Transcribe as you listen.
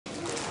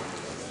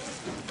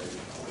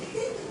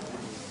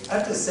I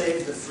have to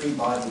save the free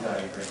body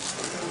diagram. It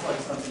seems like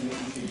something that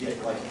you could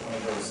get like in one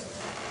of those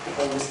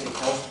holistic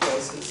health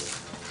places.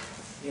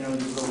 You know,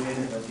 you go in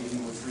and they'll give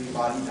you a free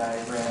body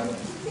diagram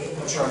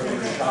and chart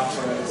your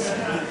chakras.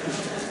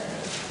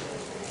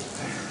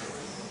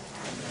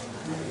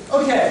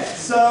 Okay,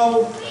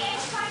 so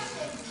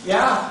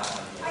yeah.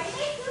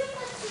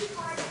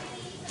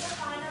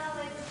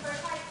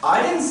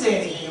 I didn't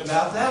say anything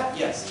about that.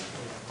 Yes.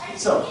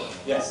 So,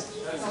 yes.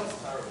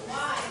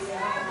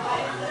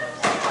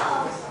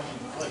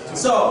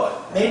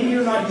 So, maybe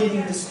you're not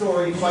getting the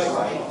story quite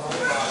right.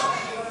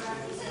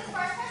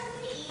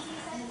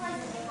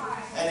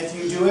 And if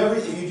you do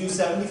if you do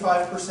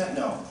 75%,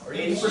 no. Or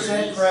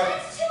 80%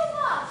 correct.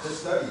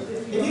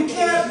 If you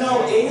can't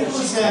know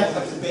 80%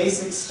 of the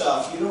basic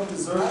stuff, you don't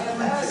deserve to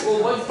pass.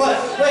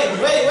 But wait.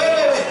 Wait.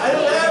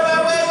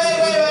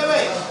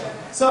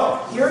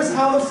 So, here's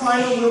how the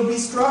final will be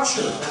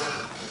structured.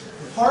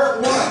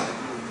 Part 1,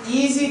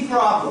 easy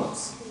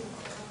problems.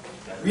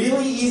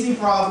 Really easy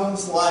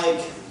problems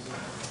like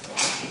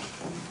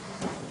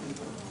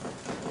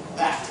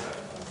that.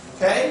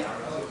 Okay?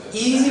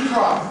 Easy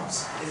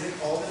problems.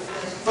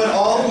 But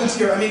all the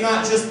material, I mean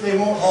not just, they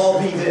won't all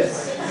be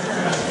this.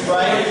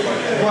 Right?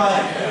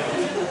 But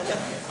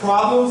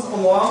problems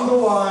along the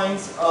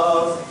lines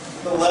of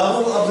the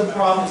level of the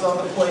problems on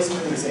the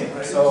placement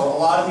exam. So a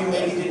lot of you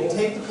maybe didn't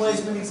take the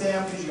placement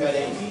exam because you had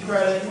AP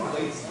credit,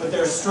 but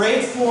they're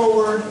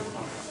straightforward,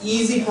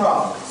 easy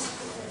problems.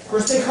 Of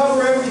course, they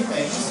cover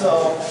everything,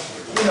 so,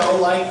 you know,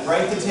 like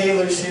write the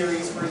Taylor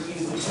series for e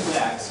to the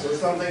 2x or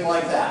something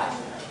like that.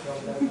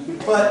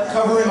 But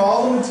covering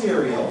all the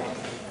material,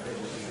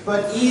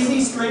 but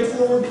easy,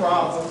 straightforward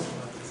problems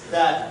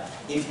that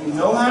if you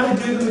know how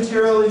to do the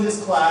material in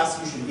this class,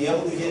 you should be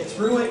able to get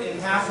through it in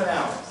half an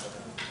hour.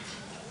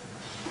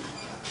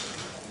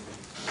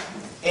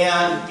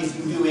 And if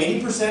you do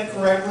 80%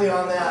 correctly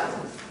on that,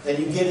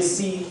 then you get a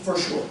C for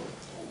sure.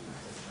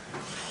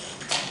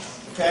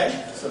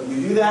 Okay? So if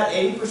you do that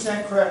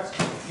 80% correct,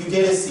 you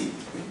get a C.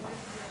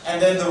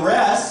 And then the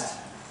rest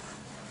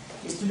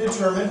is to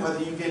determine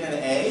whether you get an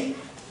A,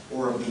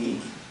 or a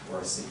B, or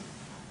a C.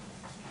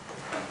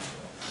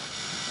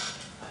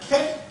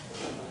 Okay?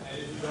 And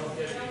if you don't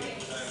get 80%,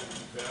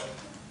 you fail?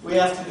 We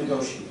have to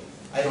negotiate.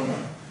 I don't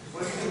know.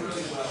 What if you do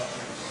really well?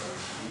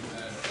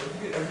 Or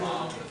you get a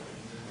bomb?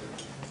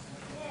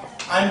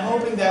 I'm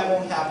hoping that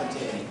won't happen to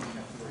anyone.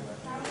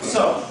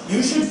 So,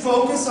 you should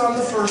focus on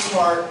the first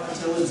part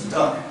until it's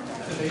done.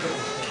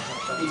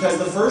 Because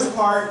the first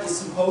part is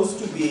supposed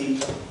to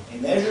be a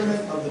measurement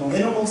of the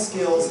minimal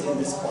skills in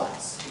this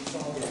class.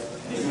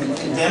 And if you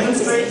can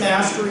demonstrate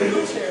mastery,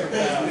 if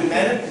you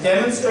can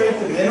demonstrate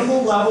the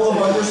minimal level of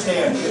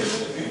understanding,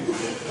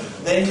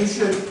 then you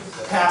should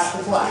pass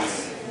the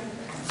class.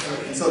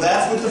 And so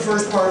that's what the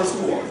first part is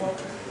for.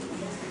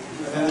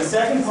 And then the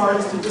second part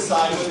is to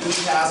decide whether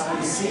you pass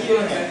with a C or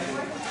an A.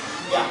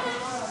 Yeah.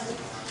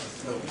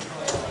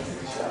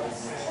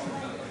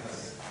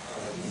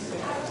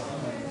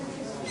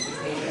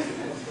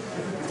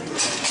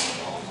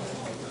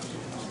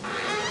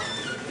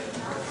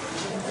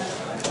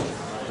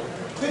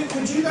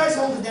 Could you guys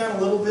hold it down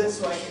a little bit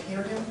so I can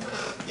hear him?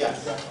 Yeah.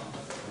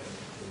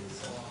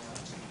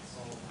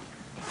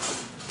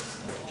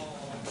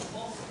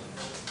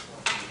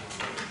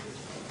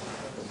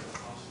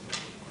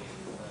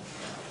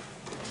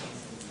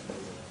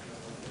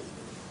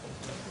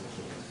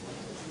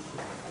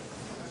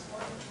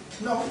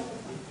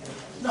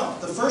 No.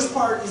 The first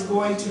part is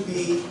going to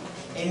be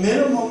a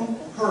minimum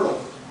hurdle.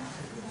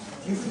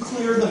 If you can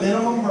clear the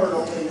minimum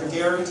hurdle, then you're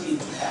guaranteed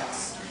to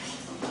pass.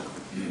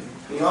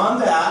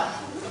 Beyond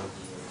that,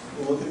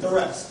 we'll look at the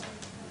rest.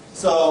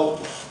 So,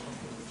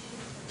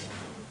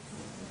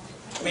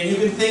 I mean, you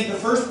can think the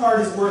first part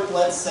is worth,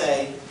 let's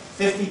say,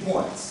 50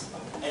 points.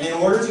 And in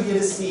order to get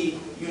a C,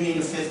 you need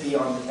a 50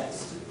 on the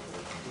test.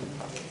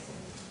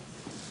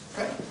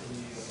 Okay?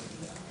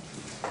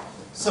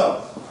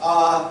 So,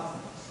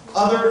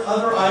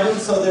 other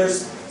items. So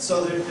there's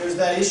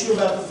that issue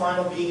about the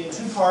final being in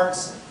two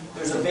parts.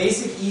 There's a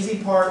basic,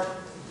 easy part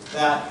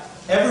that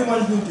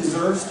everyone who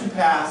deserves to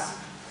pass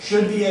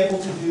should be able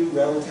to do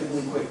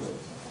relatively quickly.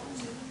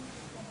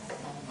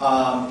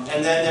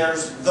 And then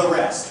there's the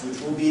rest, which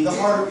will be the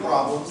harder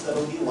problems that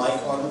will be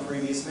like on the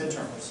previous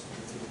midterms.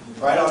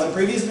 Right? On the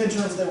previous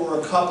midterms, there were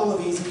a couple of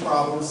easy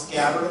problems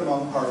scattered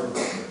among harder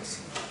problems.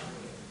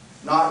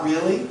 Not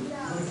really?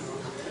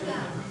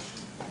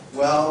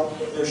 Well,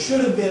 there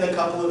should have been a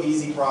couple of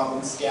easy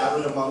problems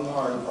scattered among the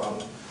harder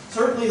problems.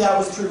 Certainly that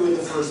was true in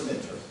the first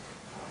midterm.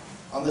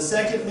 On the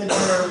second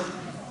midterm,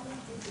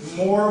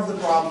 more of the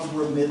problems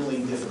were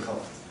middling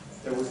difficult.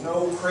 There was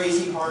no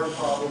crazy hard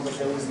problem, but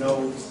there was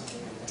no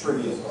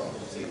trivial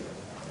problems either.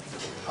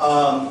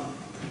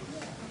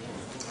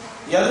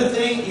 The other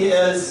thing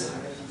is,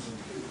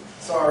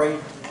 sorry,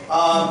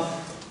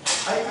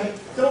 I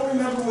don't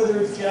remember whether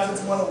it's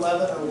Javits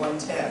 111 or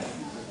 110.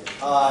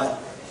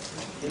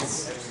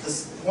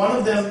 One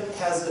of them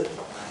has a,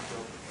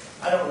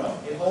 I don't know,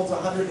 it holds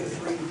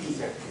 103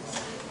 people.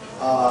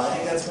 I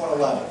think that's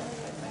 111,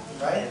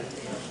 right?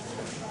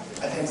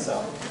 I think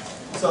so.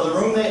 So the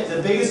room,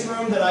 the biggest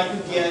room that I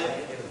could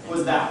get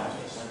was that one.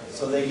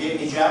 So they gave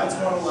me Javits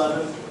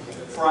 111,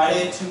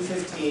 Friday at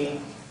 2:15,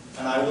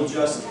 and I will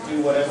just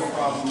do whatever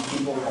problem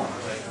people want.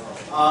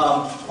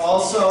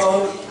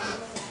 Also,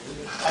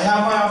 I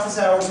have my office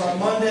hours on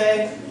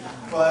Monday,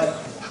 but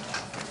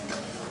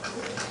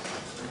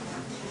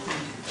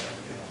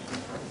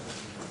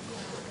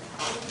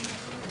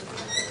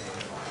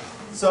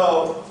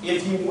so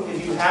if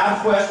you have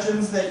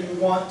questions that you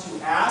want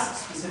to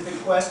ask, specific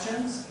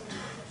questions,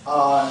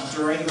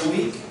 during the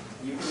week,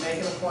 you can make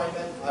an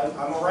appointment.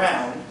 I'm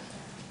around.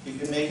 You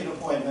can make an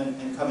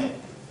appointment and come in.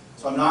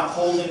 So I'm not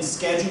holding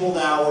scheduled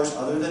hours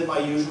other than my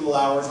usual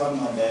hours on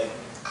Monday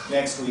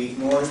next week,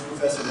 nor is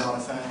Professor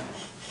Doniphan.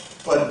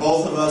 But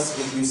both of us,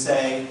 if you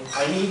say,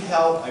 I need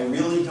help, I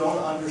really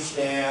don't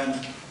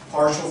understand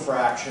partial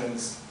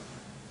fractions,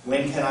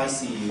 when can I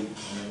see you?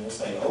 And then we'll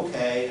say,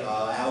 okay,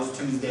 how's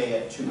Tuesday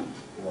at 2?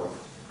 Or,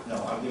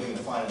 no, I'm giving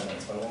the final answer,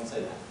 so I won't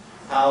say that.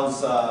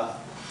 How's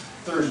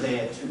Thursday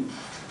at 2?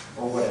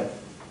 Or whatever.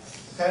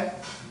 Okay?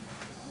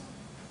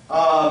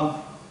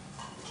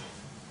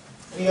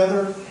 Any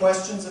other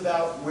questions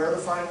about where the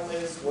final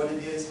is, what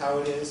it is, how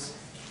it is,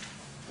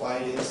 why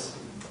it is?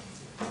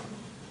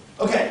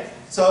 Okay,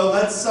 so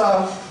let's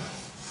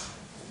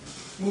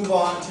move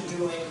on to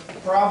doing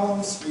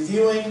problems,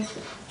 reviewing.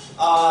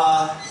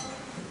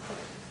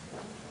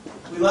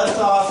 We left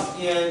off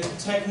in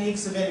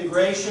techniques of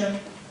integration.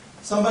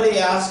 Somebody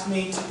asked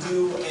me to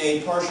do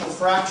a partial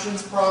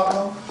fractions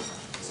problem.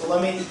 So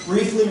let me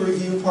briefly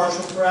review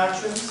partial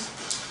fractions.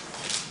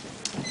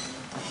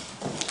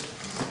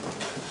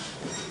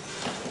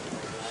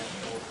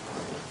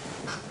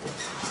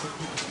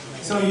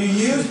 So you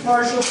use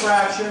partial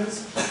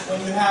fractions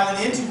when you have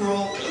an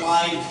integral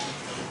like,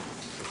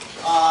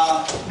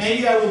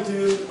 maybe I will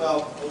do,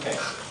 well, okay.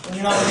 When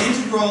you have an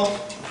integral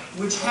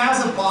which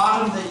has a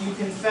bottom that you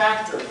can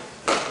factor,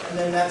 and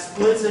then that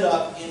splits it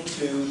up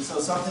into, so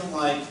something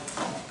like,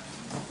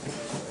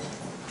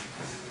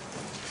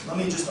 let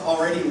me just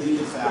already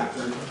leave it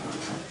factored.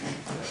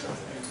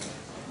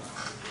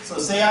 So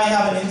say I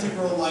have an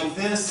integral like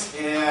this,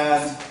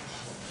 and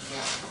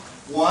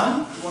 1,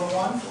 you want a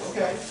 1?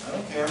 Okay, I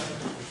don't care.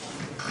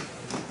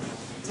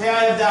 Say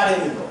I have that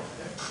integral.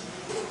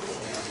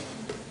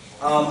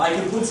 I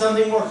can put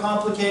something more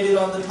complicated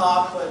on the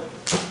top, but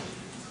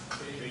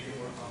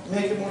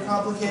make it more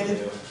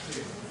complicated?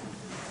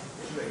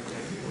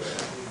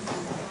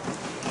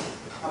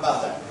 How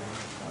about that?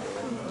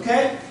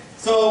 Okay?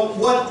 So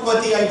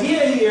what the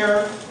idea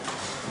here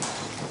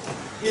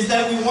is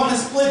that we want to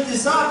split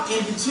this up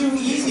into two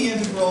easy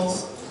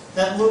integrals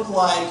that look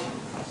like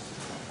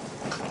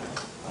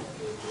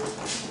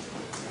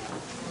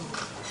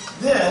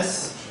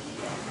this,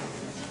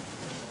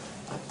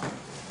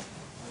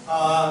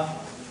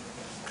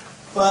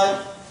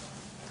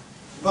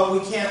 but we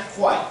can't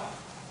quite.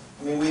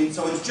 I mean,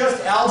 so it's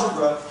just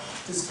algebra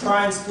to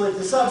try and split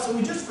this up. So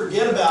we just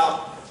forget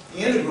about the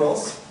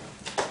integrals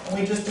and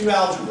we just do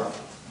algebra.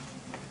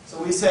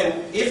 So we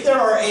say, if there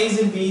are a's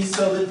and b's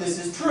so that this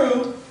is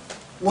true,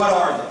 what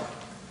are they?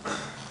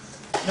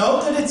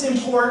 Note that it's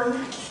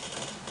important.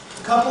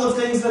 A couple of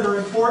things that are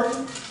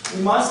important.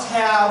 We must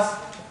have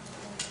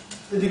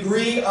the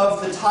degree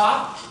of the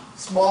top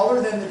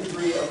smaller than the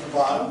degree of the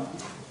bottom.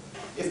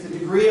 If the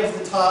degree of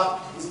the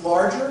top is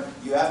larger,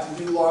 you have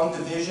to do long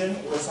division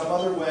or some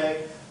other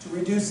way to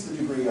reduce the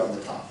degree on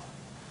the top.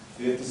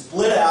 You have to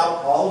split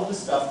out all of the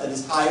stuff that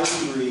is higher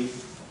degree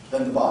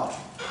than the bottom.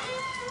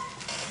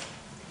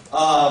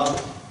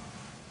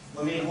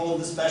 Let me hold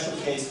the special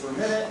case for a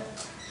minute.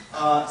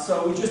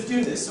 So we just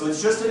do this. So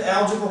it's just an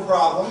algebra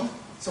problem.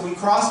 So we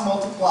cross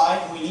multiply,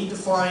 and we need to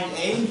find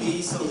a and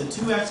b, so that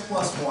 2x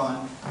plus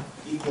 1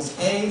 equals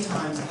a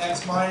times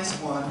x minus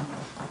 1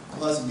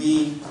 plus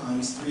b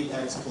times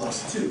 3x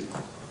plus 2.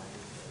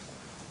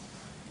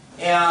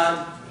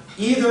 And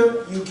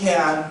either you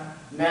can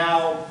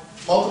now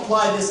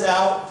multiply this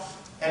out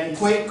and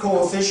equate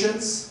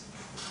coefficients,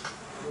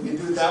 we can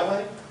do it that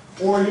way,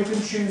 or you can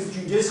choose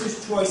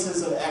judicious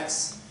choices of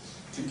x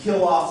to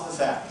kill off the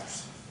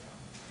factors.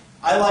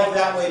 I like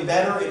that way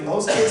better in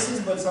most cases,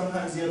 but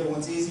sometimes the other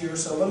one's easier,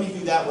 so let me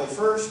do that way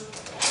first.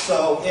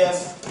 So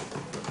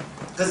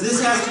because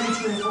this has to be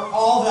true for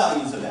all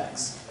values of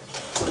x.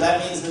 So that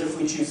means that if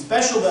we choose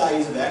special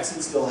values of x,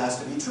 it still has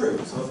to be true.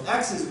 So if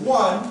x is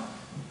 1,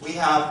 we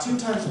have 2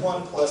 times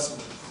 1 plus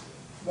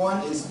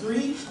 1 is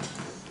 3.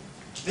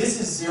 This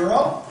is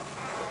 0.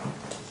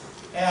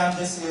 And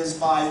this is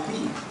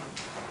 5b.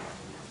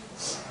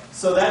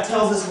 So that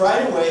tells us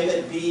right away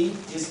that b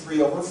is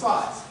 3 over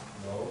 5.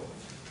 No.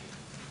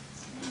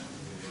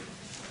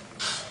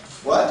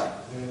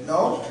 What?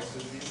 No?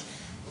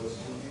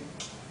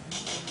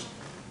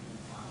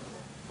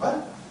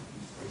 What?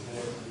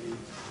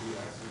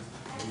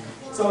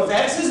 So if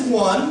x is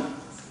 1,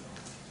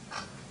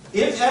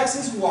 if x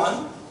is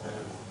 1,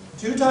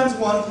 2 times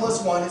 1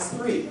 plus 1 is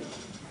 3.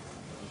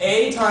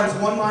 A times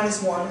 1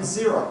 minus 1 is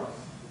 0.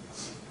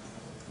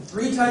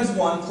 3 times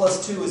 1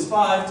 plus 2 is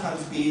 5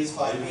 times b is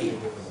 5b.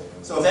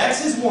 So if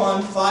x is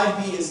 1,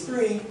 5b is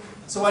 3.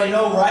 So I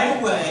know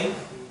right away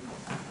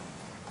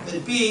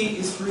that b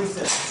is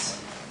 3/5.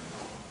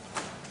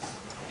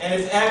 And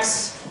if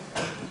x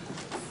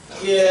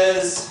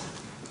is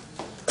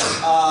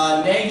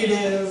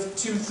negative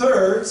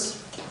 2/3,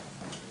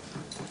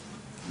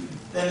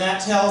 then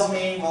that tells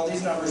me, well,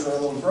 these numbers are a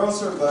little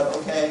grosser, but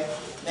okay,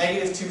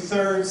 negative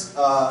 2/3,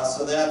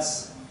 so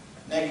that's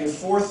negative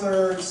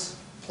 4/3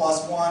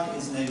 plus 1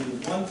 is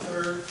negative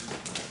 1/3.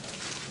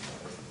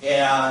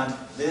 And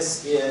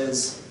this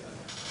is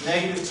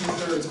negative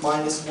 2/3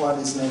 minus 1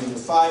 is negative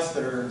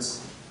 5/3.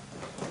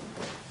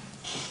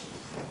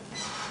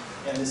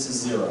 And this is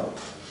 0.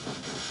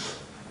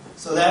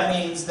 So that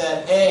means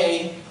that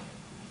A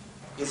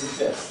is a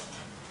 5th.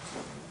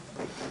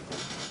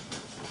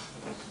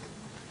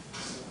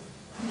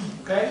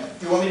 Okay?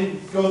 Do you want me to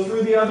go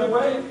through the other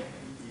way?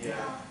 Yeah.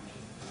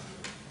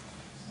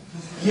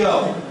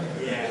 Yo.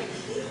 Yeah.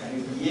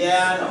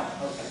 Yeah,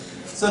 no. Okay.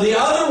 So the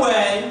other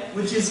way,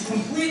 which is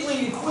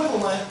completely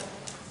equivalent,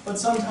 but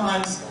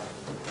sometimes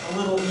a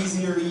little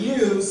easier to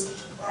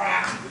use,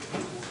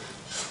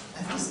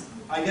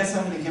 I guess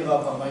I'm going to give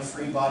up on my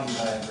free body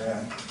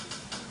diagram.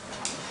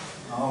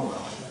 Oh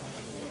well.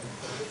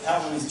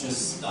 That one is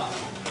just stuck.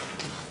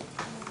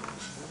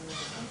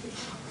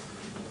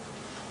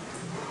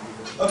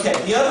 Okay,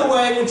 the other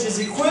way, which is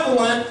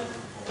equivalent,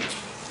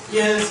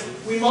 is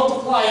we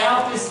multiply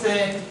out this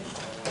thing.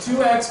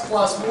 2x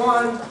plus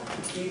 1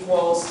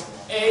 equals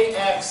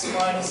ax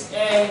minus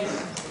a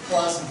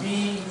plus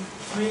b,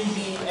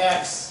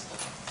 3bx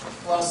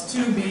plus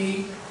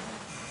 2b.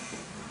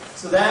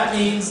 So that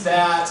means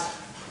that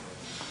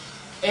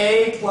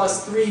a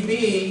plus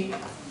 3b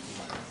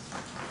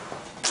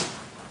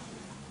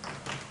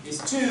is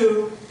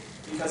 2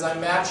 because I'm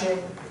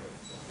matching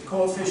the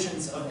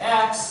coefficients of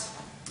x,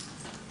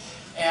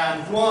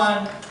 and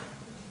 1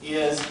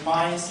 is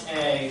minus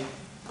a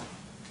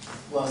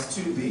plus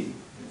 2b.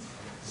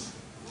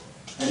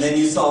 And then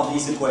you solve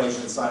these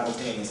equations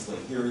simultaneously.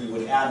 Here you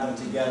would add them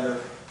together,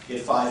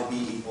 get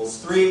 5b equals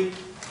 3,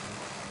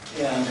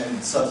 and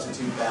then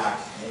substitute back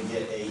and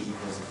get a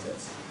equals a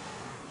 5th.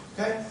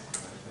 Okay?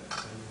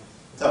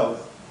 So,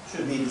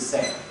 should be the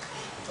same.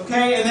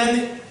 Okay, and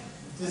then,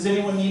 does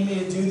anyone need me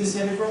to do this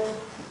integral?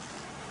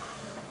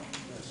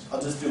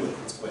 I'll just do it,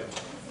 it's quick.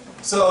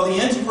 So the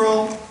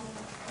integral,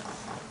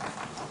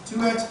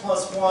 2x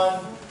plus 1,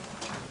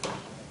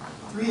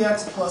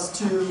 3x plus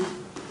 2,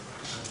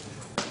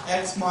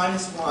 x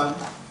minus 1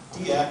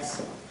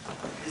 dx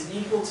is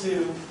equal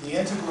to the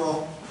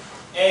integral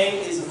a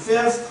is a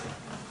 5th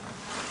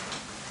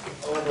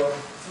over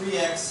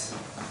 3x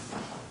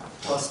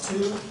plus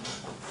 2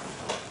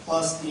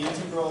 plus the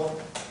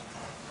integral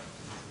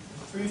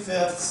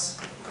 3/5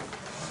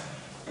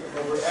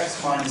 over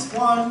x minus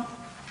 1.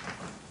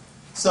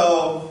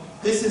 So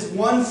this is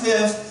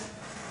 1/5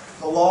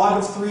 the log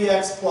of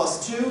 3x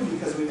plus 2,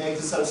 because we make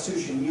the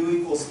substitution u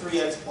equals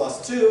 3x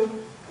plus 2,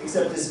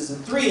 except this is a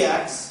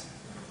 3x.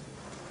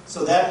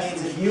 So that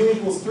means if u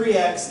equals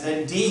 3x,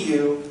 then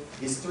du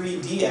is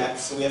 3 dx,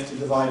 so we have to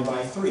divide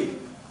by 3.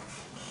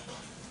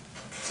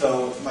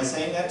 So am I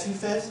saying that too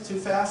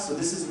fast? So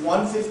this is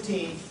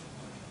 1/15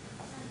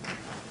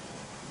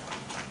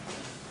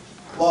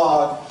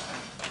 log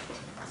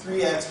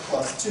 3x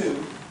plus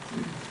 2.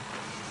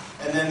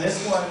 And then this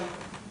one,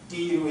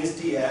 du is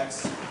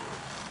dx.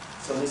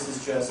 So this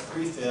is just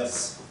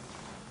 3/5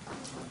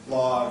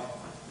 log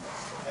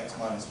x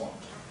minus 1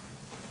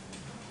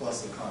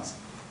 plus the constant.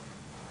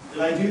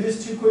 Did I do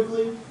this too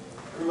quickly?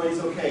 Everybody's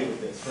okay with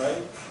this,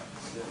 right?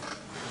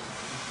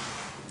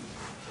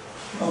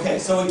 Okay,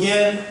 so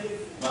again,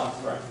 well,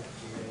 right.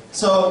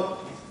 So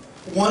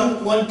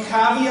one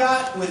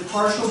caveat with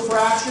partial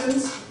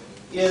fractions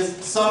is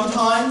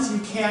sometimes you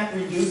can't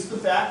reduce the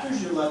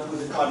factors. You're left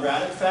with a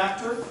quadratic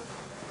factor,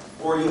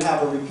 or you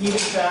have a repeated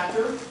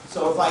factor.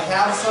 So if I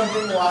have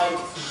something like,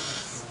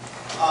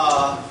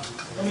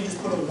 let me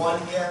just put a 1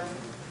 here,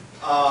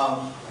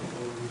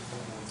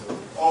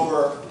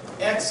 over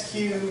x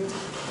cubed,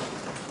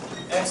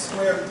 x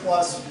squared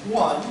plus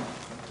 1.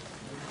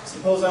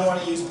 Suppose I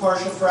want to use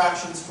partial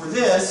fractions for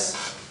this,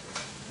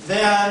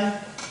 then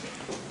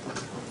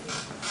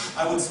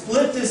I would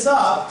split this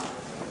up.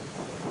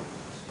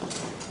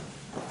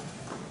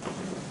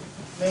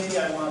 Maybe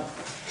I want,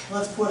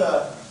 let's put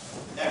a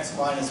x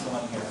minus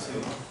 1 here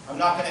too. I'm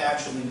not going to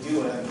actually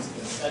do it, I'm just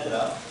going to set it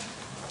up.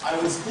 I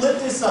would split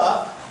this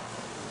up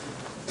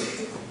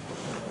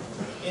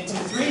into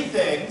 3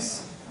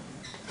 things.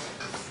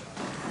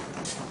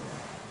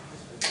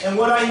 And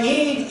what I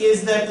need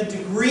is that the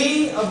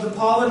degree of the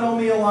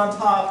polynomial on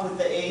top with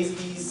the a's,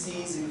 b's,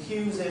 c's, and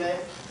q's in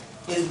it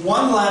is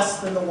 1 less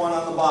than the one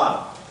on the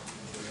bottom.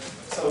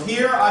 So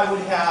here I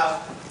would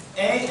have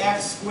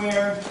ax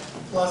squared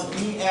plus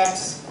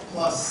bx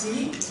plus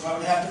c. So I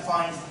would have to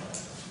find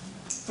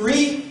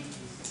three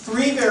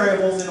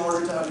variables in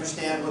order to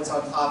understand what's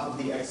on top of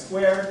the x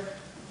squared.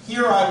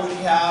 Here I would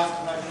have,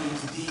 I'm not going to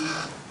use d,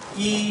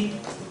 e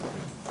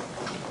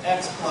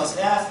x plus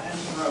f, and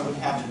here I would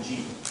have a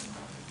g.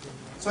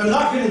 So I'm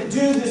not going to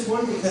do this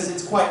one because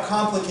it's quite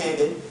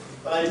complicated,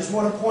 but I just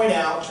want to point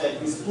out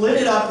that you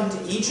split it up into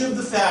each of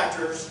the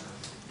factors,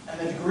 and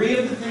the degree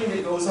of the thing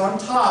that goes on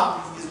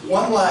top is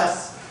one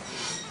less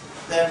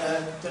than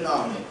the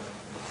denominator.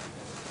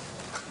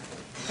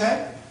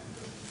 Okay?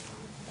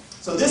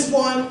 So this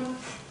one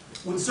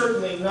would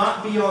certainly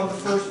not be on the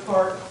first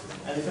part,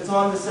 and if it's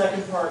on the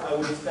second part, I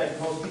would expect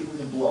most people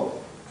to blow it.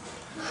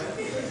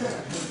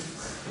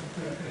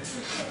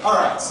 All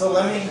right, so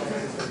let me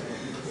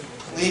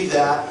leave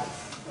that.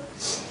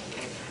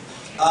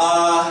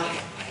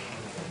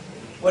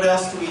 What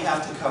else do we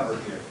have to cover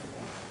here?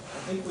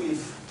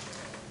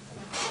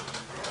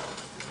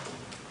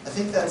 I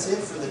think that's it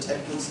for the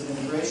techniques of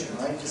integration,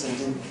 right? Because I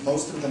did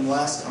most of them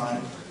last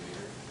time.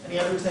 Any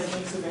other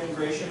techniques of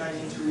integration I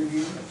need to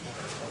review?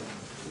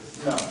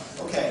 No.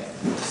 Okay.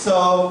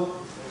 So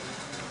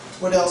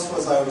what else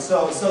was I?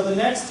 So the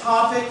next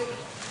topic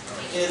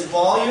is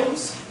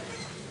volumes.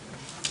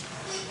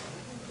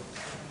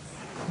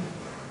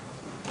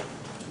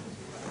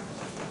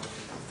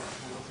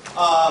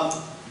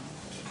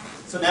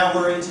 So now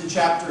we're into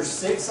chapter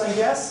 6, I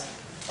guess.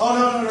 Oh,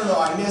 no.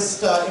 I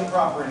missed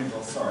improper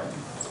integrals. Sorry.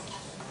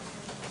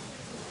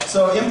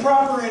 So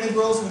improper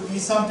integrals would be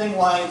something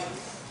like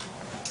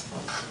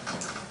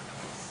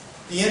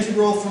the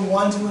integral from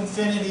 1 to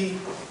infinity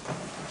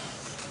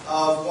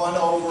of 1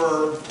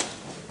 over,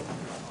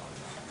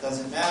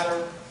 doesn't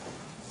matter,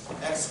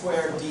 x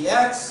squared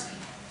dx.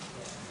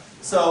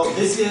 So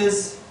this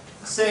is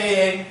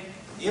saying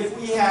if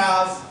we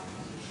have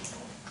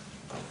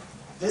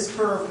this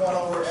curve 1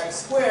 over x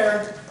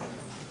squared,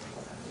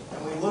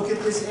 and we look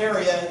at this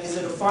area, is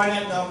it a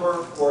finite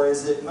number or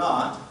is it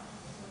not?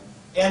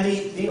 And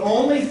the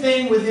only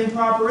thing with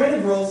improper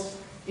integrals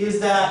is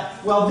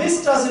that, well,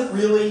 this doesn't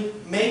really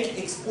make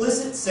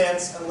explicit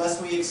sense unless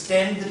we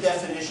extend the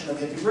definition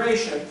of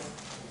integration,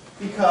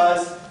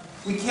 because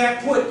we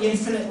can't put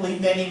infinitely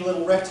many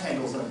little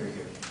rectangles under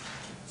here.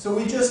 So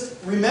we just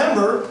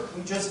remember,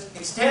 we just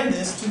extend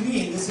this to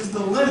mean this is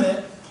the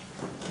limit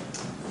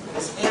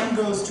as m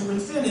goes to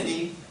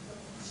infinity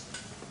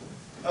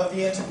of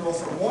the integral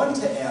from 1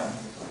 to m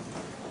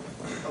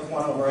of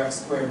 1 over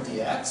x squared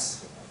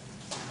dx.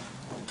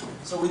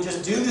 So we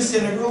just do this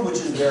integral, which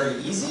is very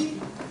easy,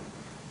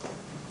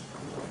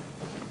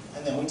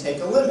 and then we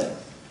take a limit.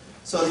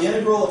 So the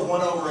integral of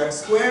 1 over x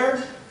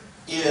squared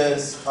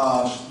is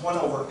 1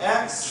 over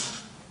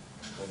x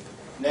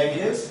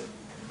negative.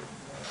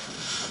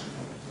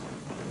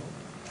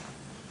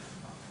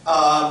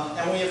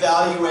 And we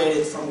evaluate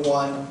it from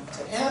 1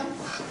 to m.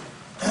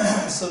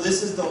 So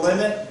this is the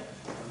limit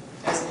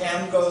as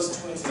m goes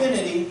to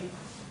infinity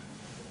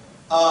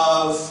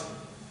of,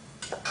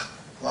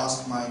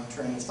 lost my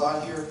train of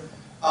thought here,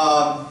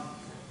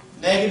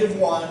 negative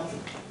 1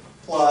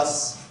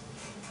 plus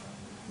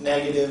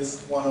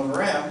negative 1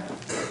 over m.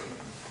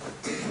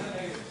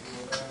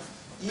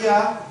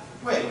 Yeah,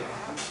 wait.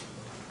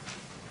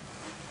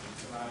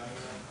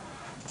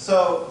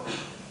 So,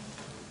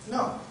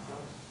 no.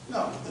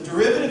 The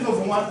derivative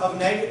of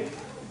negative.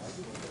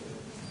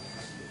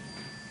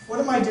 What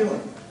am I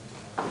doing?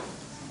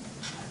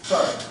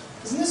 Sorry.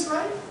 Isn't this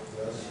right?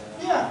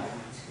 Yeah.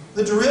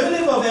 The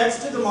derivative of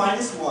x to the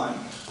minus 1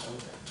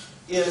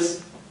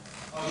 is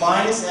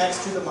minus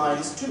x to the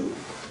minus 2.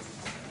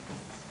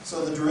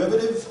 So the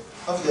derivative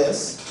of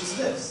this is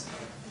this.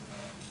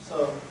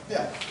 So,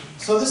 yeah.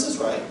 So this is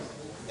right.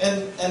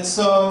 And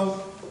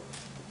so,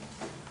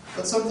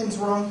 but something's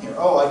wrong here.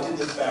 Oh, I did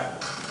this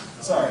backwards.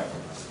 Sorry.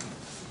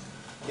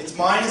 It's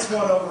minus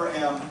 1 over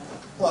m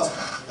plus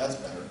 1. That's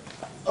better.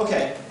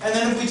 Okay, and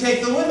then if we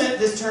take the limit,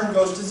 this term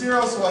goes to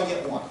 0, so I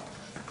get 1.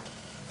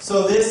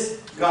 So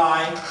this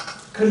guy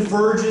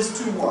converges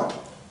to 1.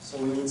 So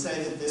we would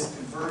say that this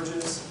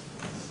converges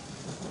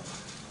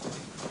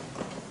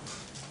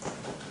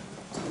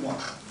to 1.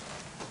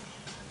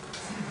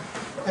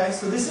 Okay,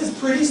 so this is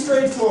pretty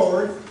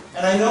straightforward.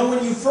 And I know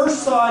when you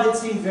first saw it, it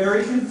seemed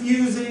very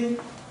confusing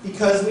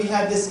because we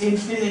had this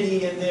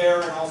infinity in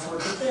there and all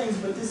sorts of things,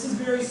 but this is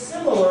very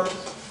similar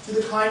to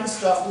the kind of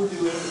stuff we're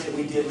doing that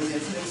we did with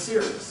infinite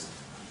series.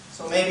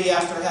 So maybe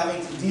after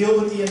having to deal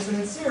with the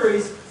infinite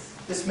series,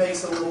 this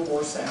makes a little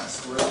more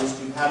sense, or at least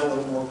you've had a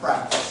little more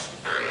practice.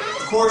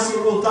 Of course, it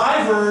will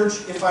diverge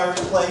if I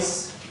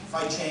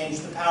change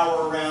the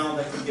power around.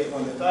 I could get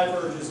one that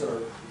diverges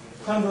or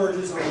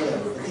converges or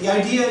whatever. But the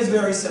idea is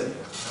very simple.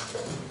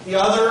 The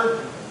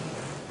other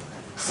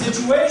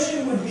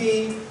situation would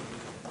be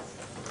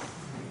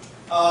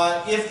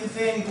if the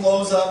thing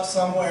blows up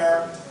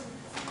somewhere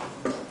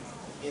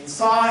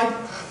inside.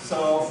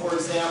 So, for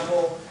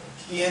example,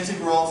 the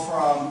integral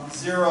from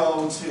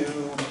 0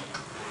 to,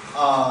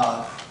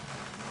 I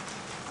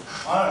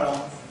don't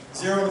know,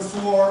 0 to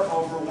 4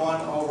 over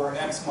 1 over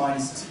x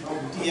minus 2,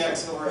 over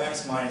dx over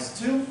x minus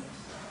 2.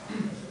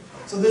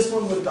 So this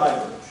one would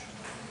diverge.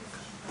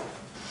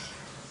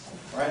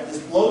 All right, this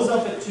blows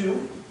up at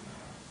 2.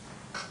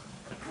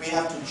 We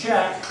have to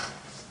check.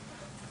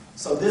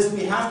 So this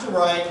we have to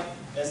write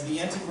as the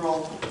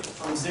integral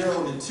from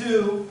 0 to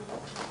 2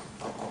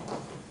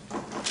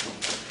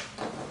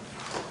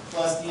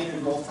 plus the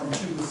integral from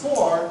 2 to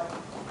 4.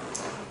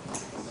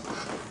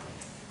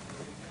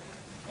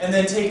 And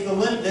then take the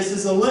limit. This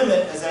is a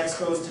limit as x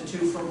goes to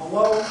 2 from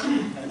below,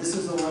 and this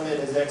is a limit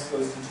as x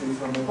goes to 2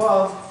 from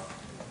above,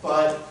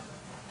 but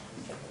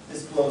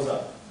this blows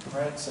up,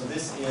 right? So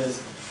this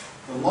is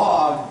the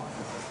log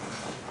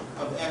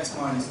of x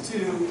minus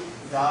 2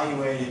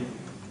 evaluated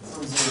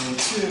from 0 to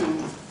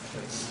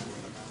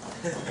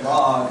 2,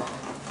 log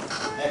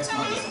x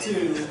minus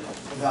 2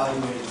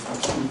 evaluated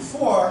from 2 to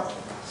 4.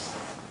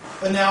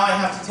 But now I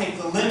have to take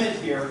the limit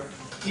here,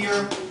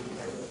 here,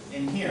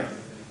 and here.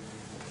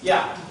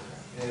 Yeah?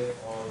 If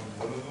one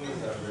of them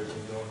is average,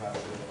 you don't have to.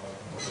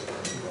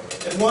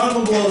 If one of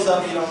them blows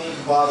up, you don't need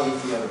to bother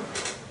with the other.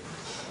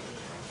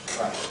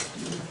 Right.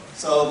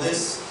 So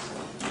this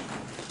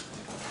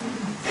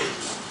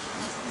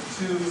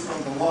 2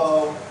 from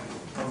below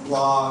of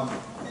log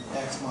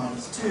x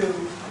minus 2.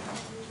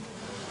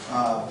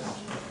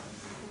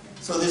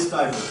 So this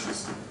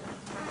diverges.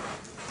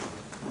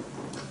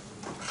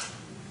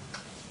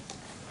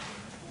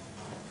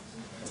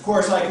 Of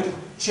course, I could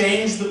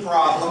change the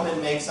problem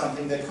and make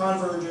something that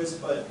converges,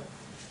 but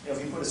if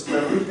you put a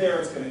square root there,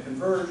 it's going to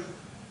converge.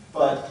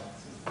 But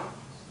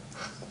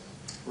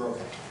we're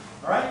okay.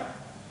 All right?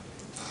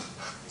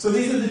 So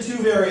these are the two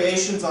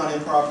variations on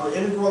improper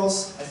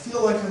integrals. I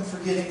feel like I'm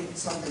forgetting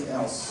something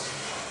else.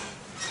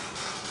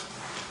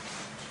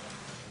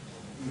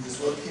 Let me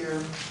just look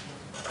here.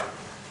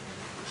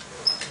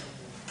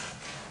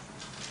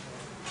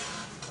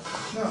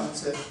 No,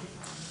 that's it.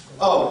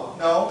 Oh,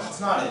 no, it's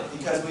not it,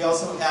 because we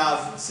also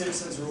have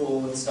Simpson's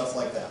rule and stuff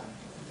like that.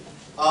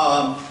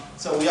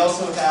 So we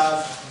also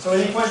have, so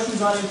any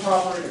questions on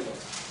improper integrals?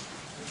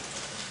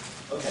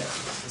 Okay,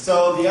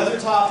 so the other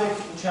topic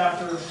in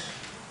chapter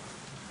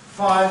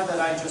 5 that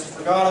I just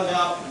forgot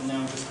about, and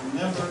now just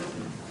remembered,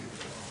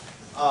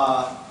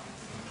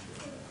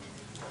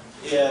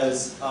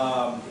 is,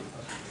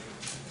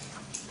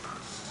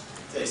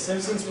 say,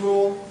 Simpson's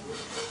rule.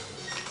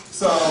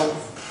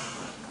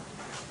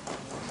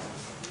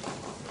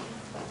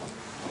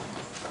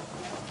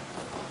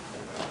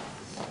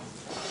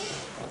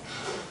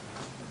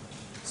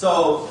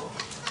 So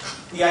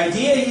the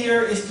idea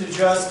here is to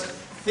just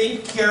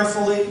think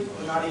carefully,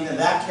 or not even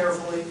that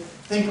carefully,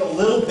 think a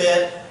little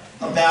bit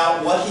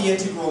about what the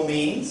integral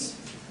means.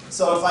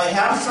 So if I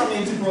have some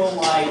integral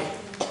like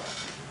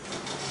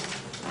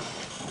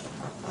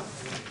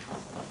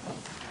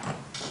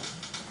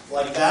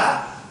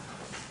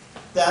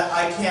that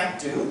I can't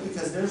do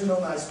because there's no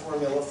nice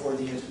formula for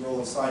the integral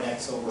of sine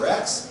x over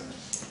x.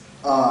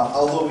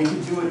 Although we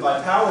can do it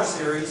by power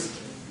series,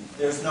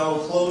 there's no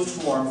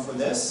closed form for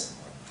this.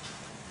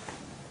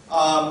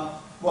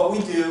 What we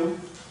do,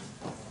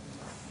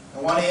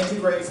 I want to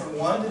integrate from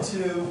 1 to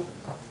 2,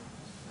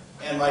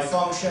 and my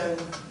function,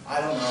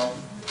 I don't know,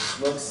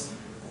 looks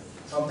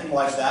something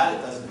like that.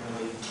 It doesn't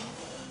really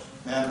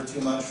matter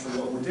too much for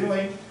what we're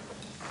doing.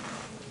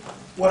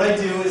 What I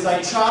do is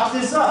I chop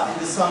this up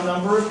into some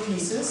number of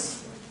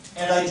pieces,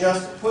 and I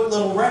just put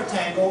little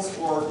rectangles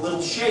or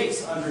little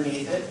shapes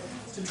underneath it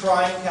to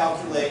try and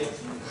calculate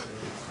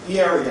the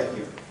area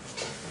here.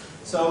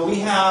 So we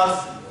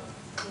have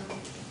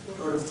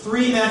sort of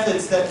 3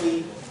 methods that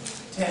we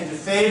tend to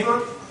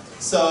favor.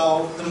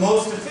 So the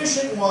most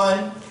efficient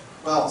one,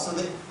 well, so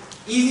the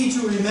easy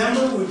to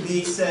remember would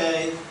be,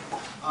 say,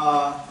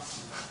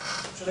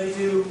 should I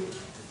do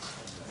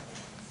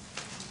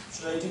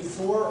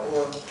 4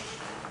 or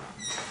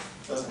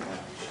doesn't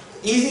matter.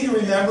 Easy to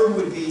remember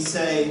would be,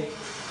 say,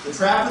 the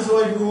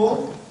trapezoid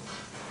rule.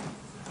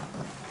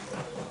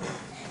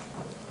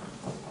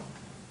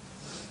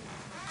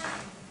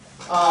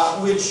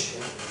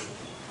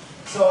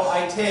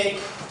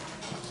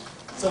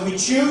 So we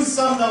choose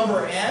some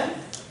number n,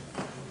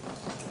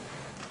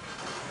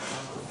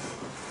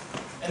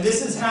 and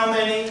this is how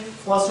many,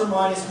 plus or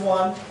minus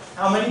 1,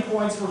 how many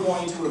points we're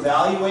going to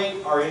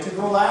evaluate our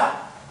integral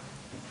at.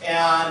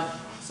 And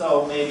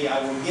so maybe I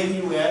will give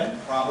you n,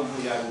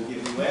 probably I will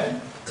give you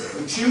n.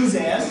 We choose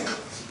n,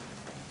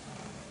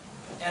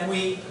 and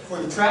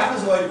for the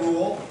trapezoid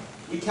rule,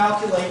 we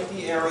calculate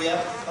the area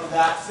of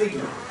that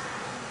figure.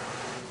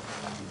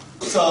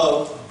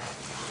 So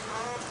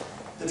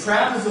the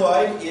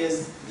trapezoid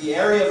is, the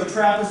area of a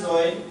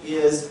trapezoid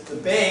is the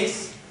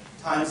base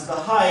times the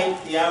height,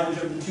 the average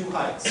of the 2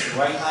 heights, the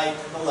right height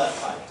and the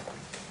left height.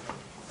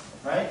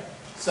 Right?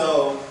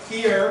 So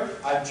here,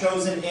 I've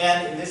chosen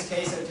n. In this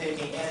case, I'm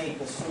taking n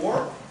equals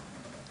 4.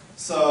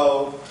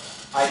 So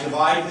I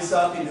divide this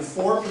up into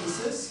 4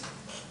 pieces.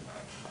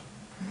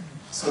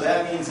 So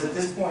that means that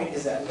this point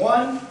is at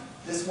 1.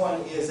 This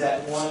one is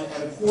at 1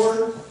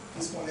 1/4.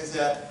 This one is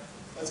at,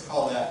 let's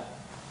call that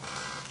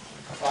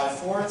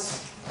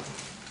 5/4.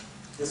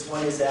 This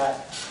one is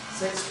at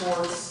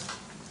 6/4.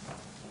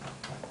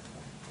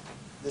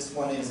 This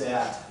one is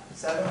at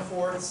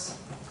 7/4.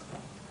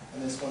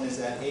 And this one is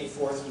at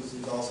 8/4, which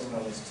is also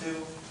known as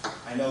 2.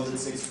 I know that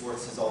 6/4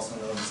 is also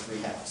known as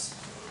 3/2.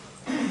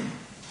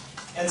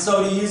 And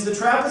so to use the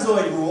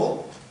trapezoid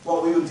rule,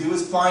 what we would do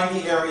is find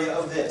the area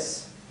of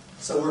this.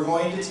 So we're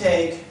going to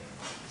take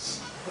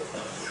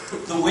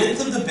the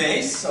width of the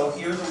base. So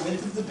here the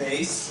width of the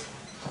base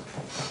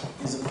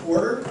is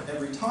 1/4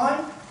 every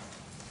time.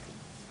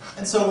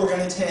 And so we're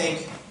going to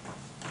take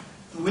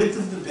the width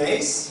of the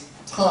base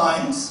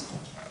times,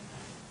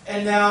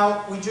 and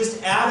now we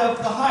just add up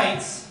the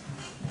heights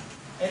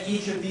at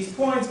each of these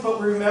points, but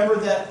remember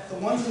that the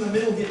ones in the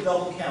middle get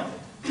double counted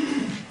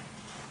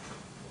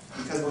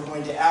because we're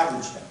going to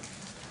average them.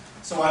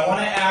 So I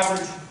want to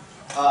average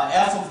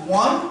f of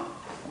 1,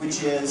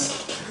 which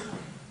is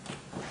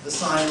the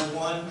sine of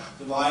 1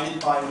 divided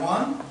by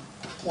 1,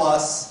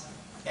 plus,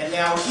 and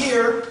now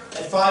here,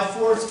 at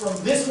 5/4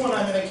 from this one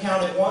I'm going to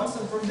count it once,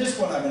 and from this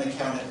one I'm going to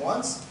count it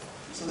once.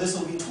 So this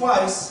will be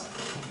twice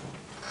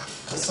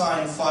the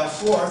sine of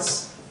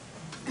 5/4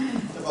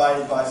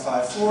 divided by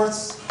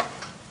 5/4,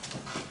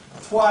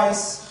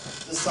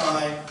 twice the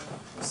sine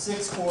of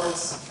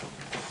 6/4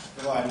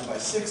 divided by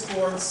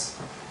 6/4,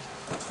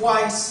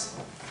 twice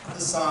the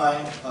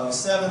sine of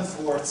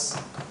 7/4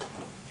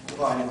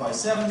 divided by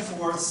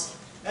 7/4,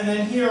 and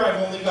then here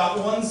I've only got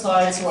one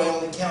side, so I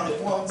only count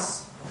it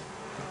once.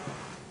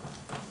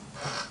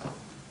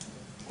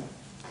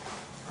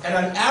 And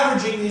I'm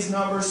averaging these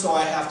numbers, so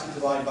I have to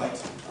divide by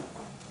 2.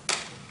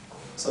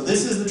 So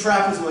this is the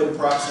trapezoid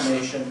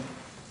approximation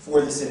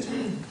for this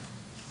integral.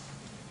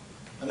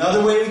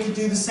 Another way we could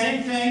do the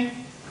same thing,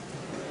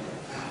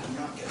 I'm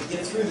not going to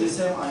get through this,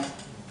 am I?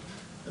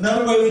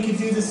 Another way we could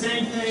do the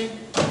same thing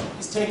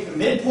is take the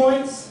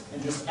midpoints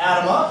and just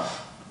add them up.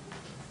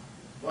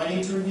 Do I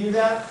need to review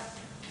that?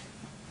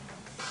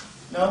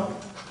 No?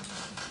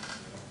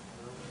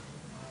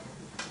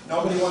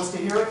 Nobody wants to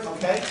hear it?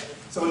 Okay.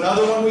 So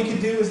another one we could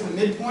do is the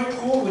midpoint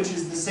rule, which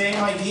is the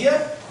same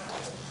idea.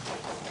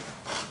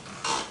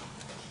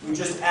 We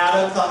just add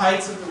up the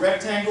heights of the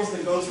rectangles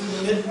that go through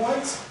the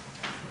midpoints.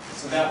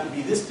 So that would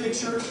be this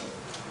picture.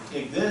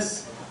 Take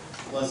this,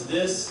 plus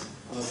this,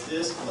 plus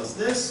this, plus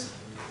this.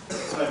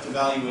 So I have to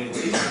evaluate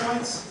these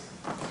points.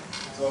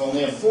 So I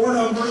only have 4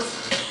 numbers.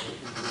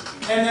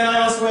 And then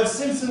I also have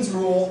Simpson's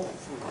rule,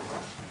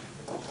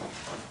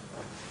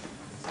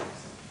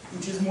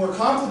 which is more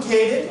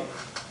complicated.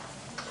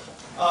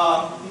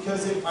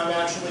 Because I'm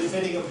actually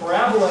fitting a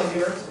parabola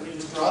here, so let me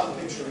just draw the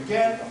picture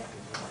again.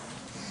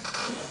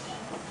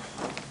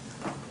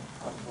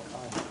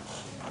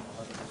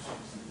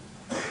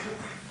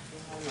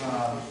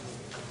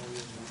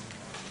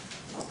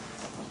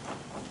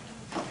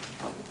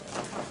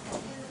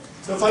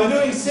 So if I'm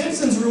doing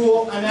Simpson's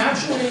rule, I'm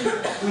actually,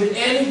 with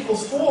n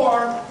equals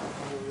 4,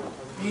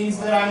 means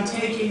that I'm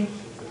taking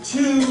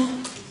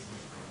 2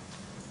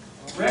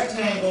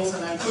 rectangles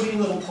and I'm putting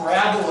little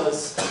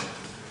parabolas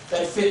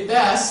that fit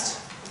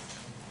best,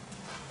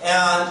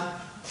 and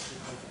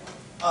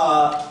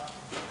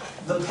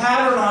the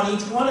pattern on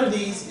each one of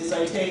these is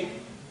I take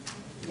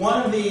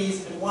one of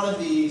these and one of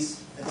these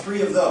and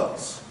 3 of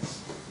those.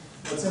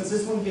 But since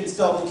this one gets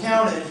double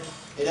counted,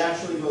 it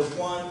actually goes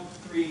 1,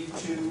 3,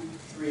 2,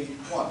 3,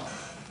 1.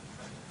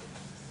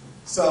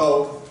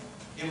 So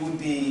it would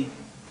be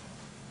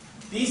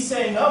these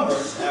same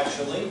numbers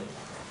actually.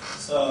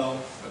 So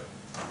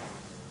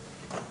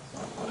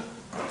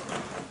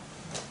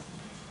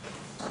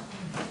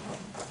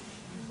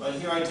but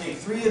here I take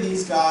 3 of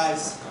these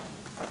guys,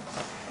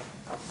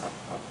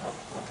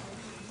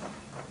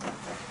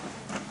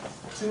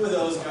 2 of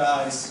those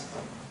guys,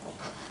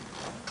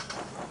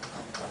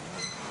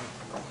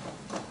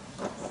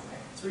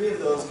 3 of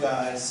those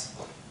guys,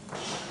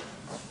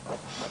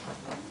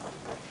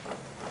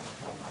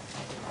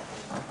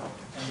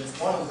 and just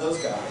 1 of those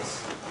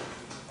guys.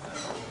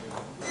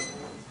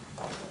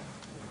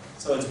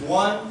 So it's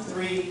 1,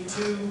 3,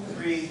 2,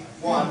 3,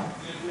 1,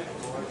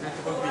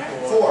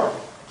 4.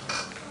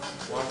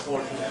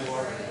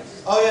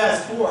 Oh yeah,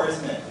 it's 4,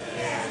 isn't it?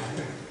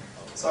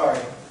 Sorry.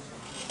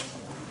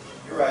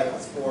 You're right,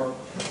 it's 4.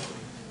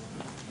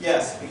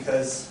 Yes,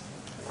 because,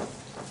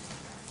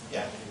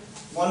 yeah.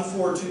 1,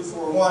 4, 2,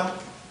 4, 1.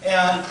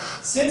 And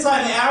since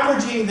I'm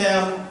averaging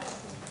them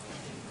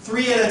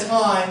 3 at a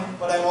time,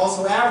 but I'm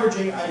also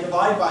averaging, I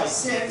divide by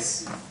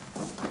 6.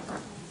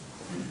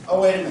 Oh,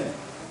 wait a minute.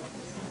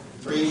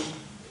 3.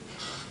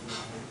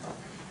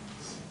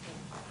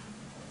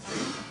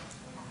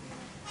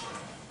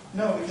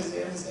 No, because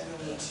it is in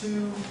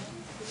 2.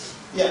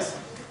 Yes,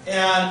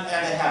 and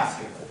a half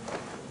here.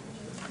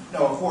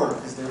 No, a quarter,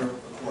 because they're a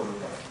quarter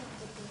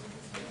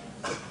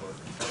apart.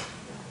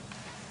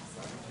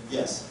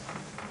 Yes.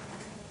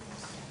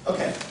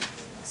 Okay.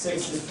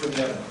 6 is for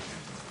the other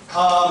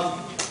one.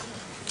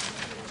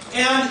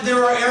 And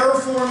there are error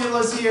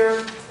formulas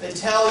here that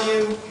tell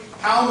you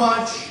how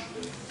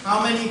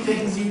many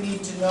things you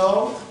need to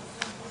know.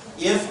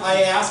 If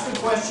I ask a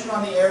question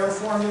on the error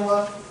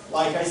formula,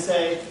 like I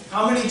say,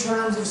 how many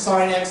terms of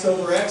sine x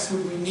over x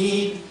would we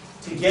need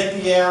to get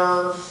the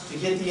error, to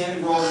get the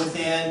integral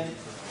within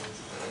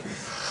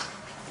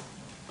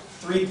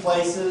 3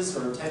 places,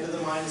 or 10 to the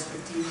minus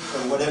 15,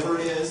 or whatever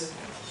it is?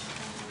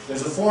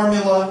 There's a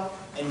formula,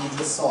 and you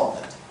just solve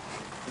it.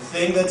 The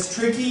thing that's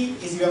tricky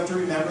is you have to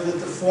remember that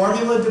the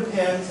formula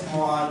depends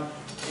on,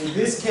 in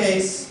this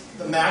case,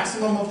 the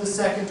maximum of the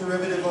second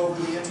derivative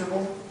over the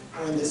interval,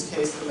 or in this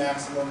case, the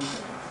maximum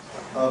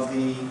of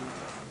the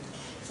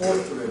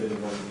fourth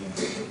derivative over the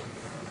interval.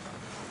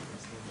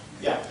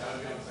 Yeah.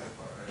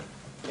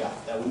 Yeah,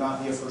 that would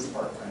not be a first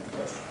part kind of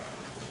question.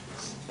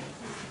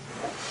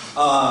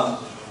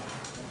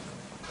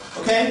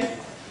 Okay,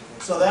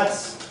 so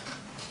that's,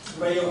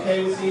 everybody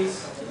okay with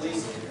these? At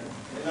least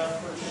enough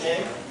for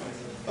today?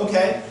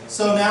 Okay,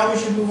 so now we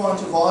should move on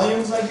to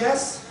volumes, I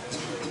guess.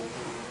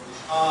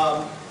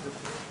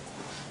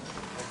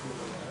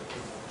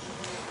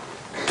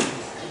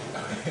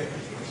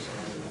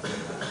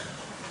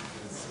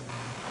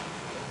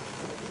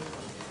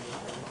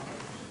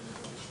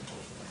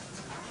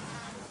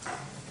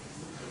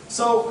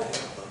 So,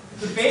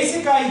 the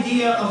basic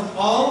idea of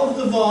all of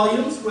the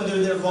volumes,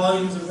 whether they're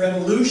volumes of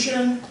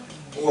revolution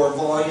or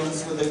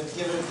volumes with a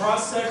given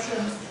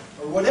cross-section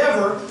or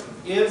whatever,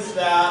 is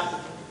that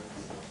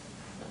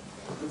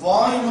the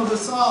volume of a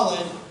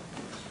solid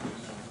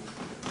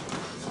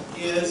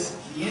is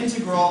the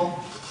integral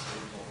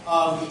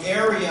of the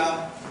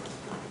area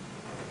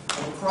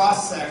of a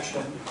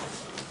cross-section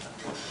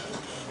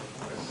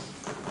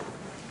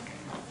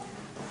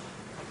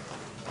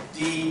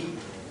d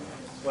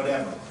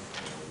whatever,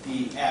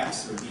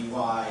 dx or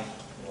dy.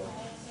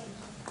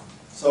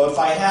 So if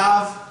I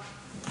have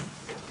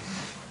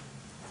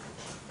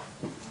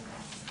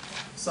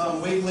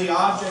some wiggly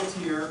object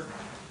here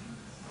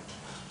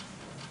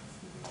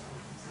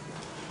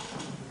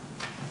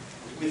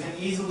with an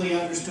easily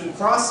understood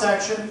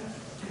cross-section,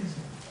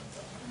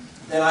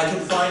 then I can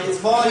find its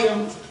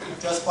volume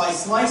just by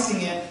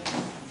slicing it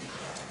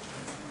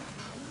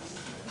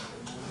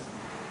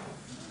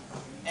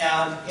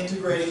and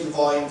integrating the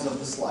volumes of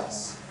the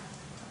slice.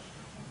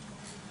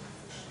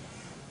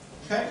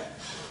 Okay?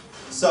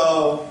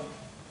 So,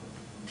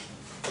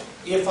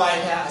 if I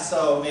have,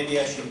 so maybe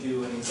I should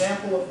do an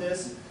example of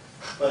this,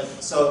 but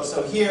so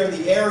here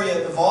the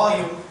area, the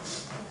volume,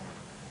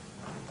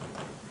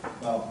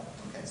 well,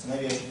 okay, so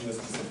maybe I should do a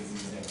specific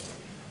example.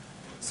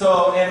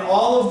 So, and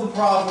all of the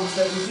problems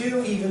that we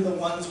do, even the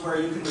ones where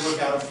you can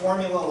work out a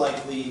formula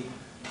like the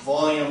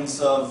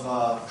volumes of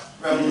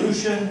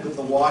revolution with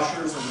the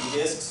washers or the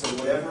discs or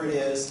whatever it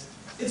is,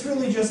 it's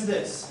really just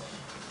this.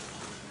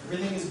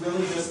 Everything is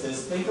really just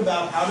this. Think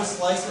about how to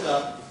slice it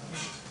up.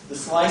 The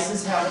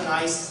slices have a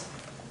nice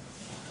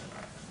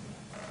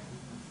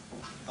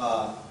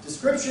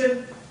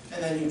description,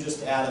 and then you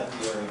just add up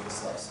the area of the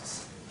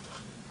slices.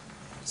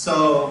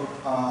 So,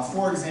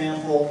 for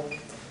example,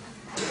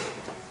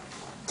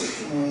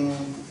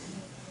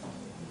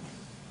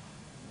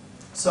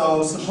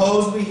 so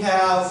suppose we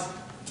have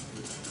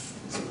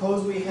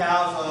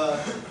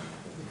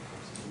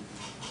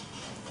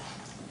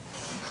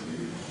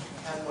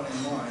had one in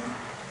mind.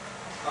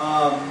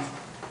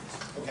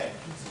 Okay,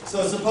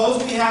 so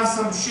suppose we have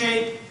some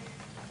shape.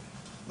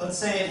 Let's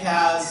say it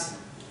has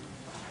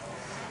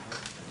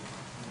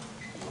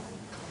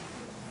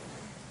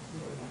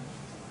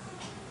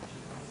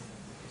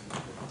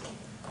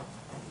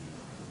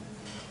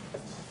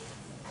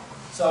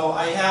so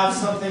I have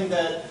something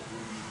that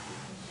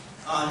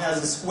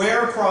has a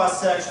square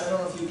cross section. I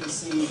don't know if you can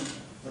see.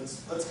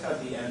 Let's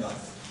cut the end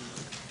off.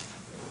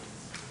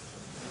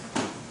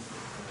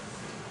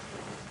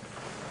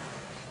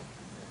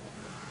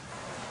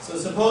 So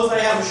suppose I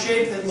have a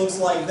shape that looks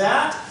like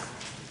that.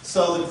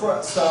 So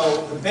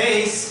the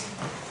base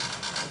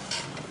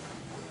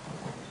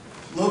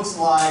looks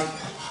like,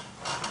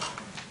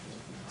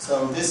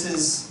 so this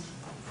is,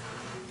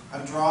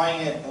 I'm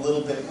drawing it a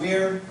little bit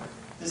weird.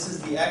 This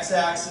is the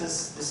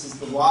x-axis, this is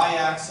the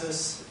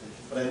y-axis,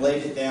 but I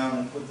laid it down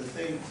and put the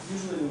thing,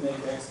 usually we make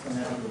x come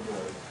out of the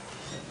board.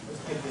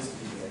 Let's make this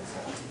be the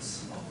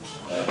x-axis.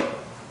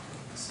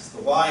 This is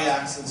the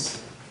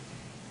y-axis.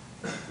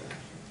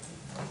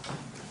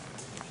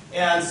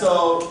 And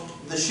so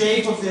the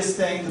shape of this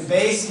thing, the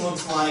base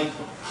looks like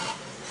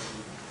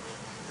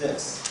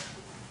this.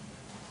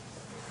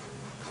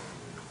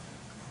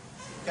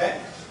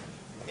 Okay?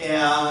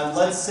 And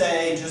let's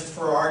say, just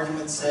for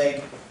argument's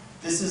sake,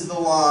 this is the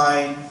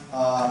line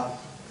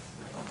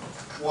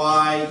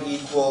y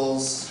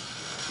equals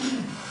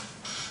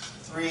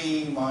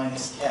 3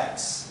 minus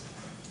x.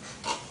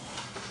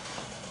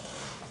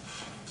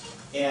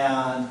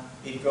 And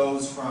it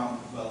goes from,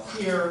 well,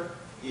 here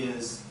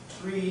is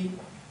 3,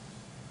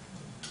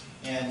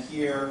 and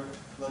here,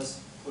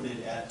 let's put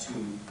it at 2,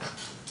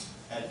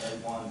 at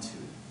 1, 2.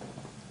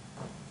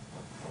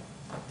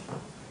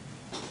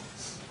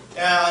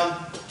 And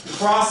the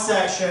cross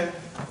section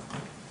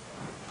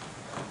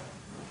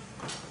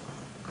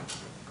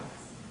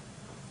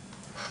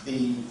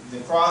the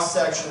cross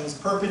section is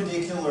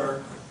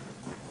perpendicular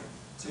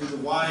to the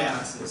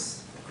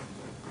y-axis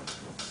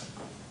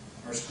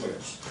are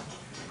squares.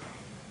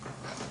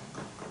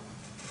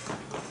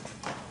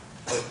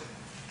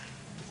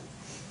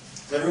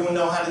 Does everyone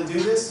know how to do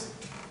this?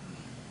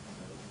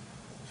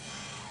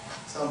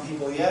 Some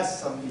people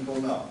yes, some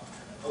people no.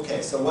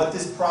 Okay, so what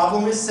this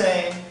problem is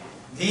saying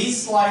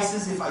These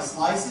slices, if I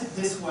slice it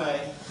this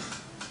way,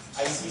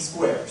 I see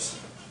squares.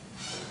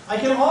 I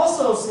can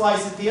also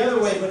slice it the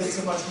other way, but it's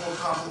a much more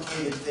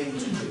complicated thing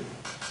to do.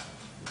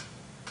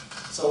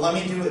 So let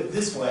me do it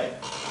this way.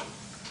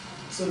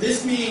 So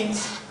this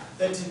means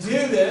that to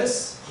do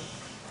this,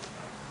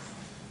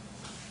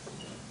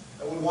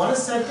 we want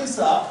to set this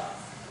up.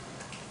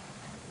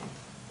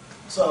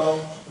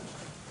 So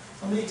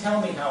somebody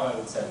tell me how I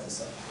would set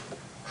this up.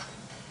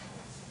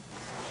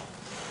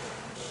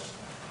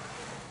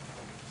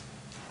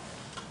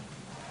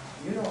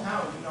 You know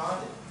how, you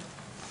nodded.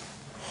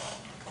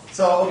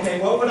 So, okay,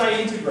 what would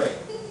I integrate?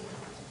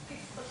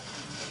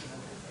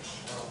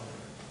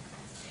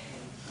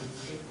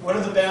 What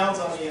are the bounds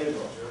on the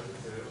integral?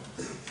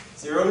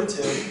 0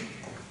 to 2.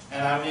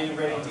 And I'm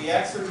integrating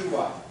dx or dy?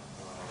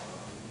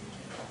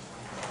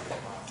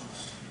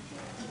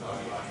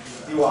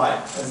 Dy,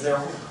 as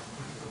there.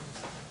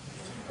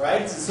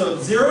 Right? So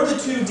 0 to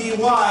 2 dy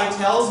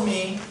tells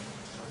me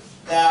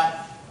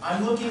that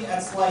I'm looking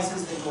at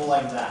slices that go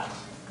like that.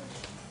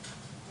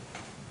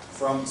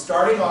 From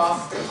starting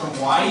off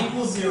from y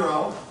equals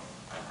 0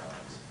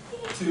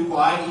 to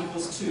y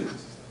equals 2.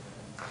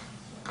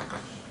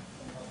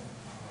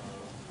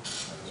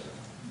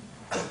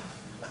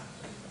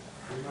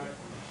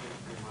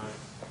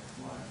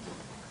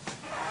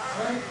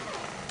 Right?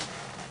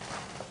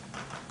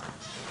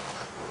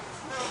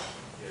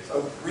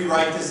 So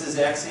rewrite this as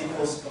x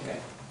equals, okay.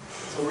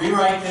 So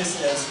rewrite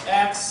this as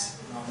x,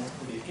 and I'll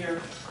put it here,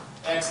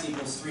 x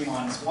equals 3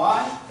 minus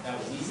y. That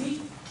was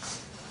easy.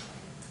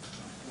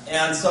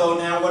 And so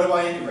now what do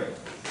I integrate?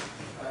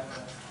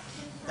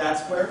 That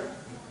square?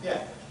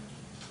 Yeah.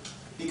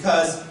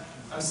 Because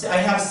I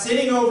have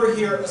sitting over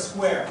here a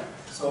square.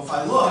 So if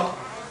I look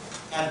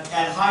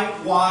at height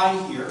y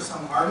here,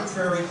 some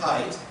arbitrary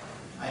height,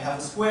 I have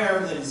a square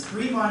that is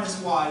 3 minus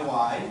y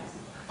wide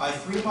by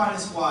 3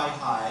 minus y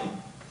high,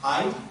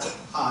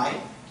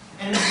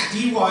 and it's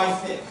dy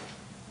thick.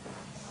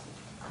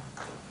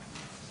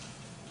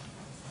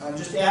 I'm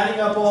just adding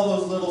up all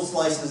those little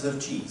slices of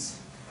cheese.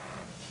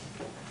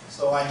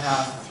 So I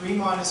have 3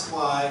 minus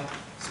y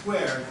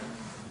squared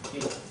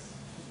here.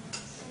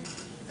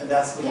 And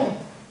that's the one.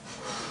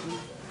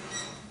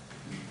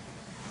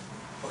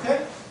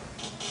 Okay?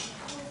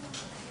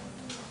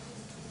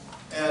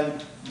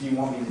 And do you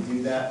want me to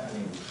do that? I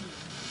mean,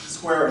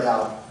 square it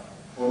out.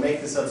 We'll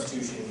make the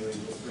substitution u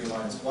equals 3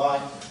 minus y.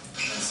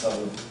 And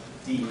so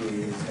du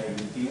is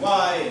negative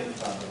dy. And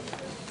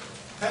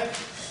okay?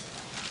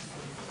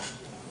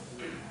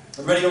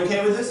 Everybody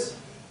okay with this?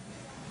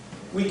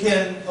 We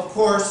can, of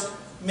course,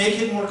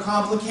 make it more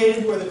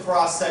complicated where the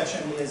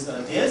cross-section is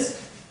a disk.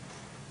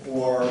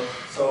 Or,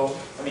 so,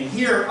 I mean,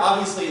 here,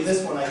 obviously, in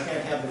this one, I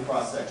can't have the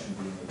cross-section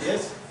being a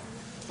disk.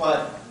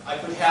 But I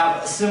could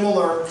have a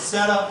similar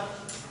setup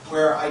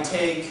where I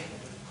take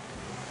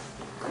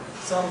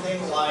something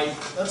like,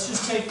 let's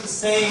just take the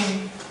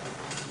same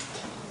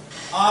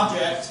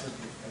object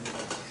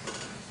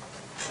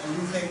and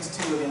do things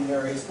to it in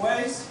various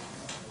ways.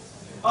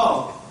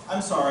 Oh,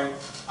 I'm sorry.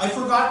 I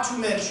forgot to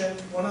mention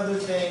one other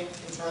thing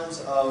in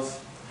terms of,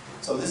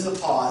 so this is a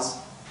pause.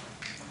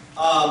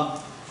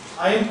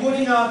 I am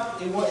putting up,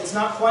 it's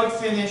not quite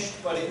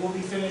finished, but it will be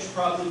finished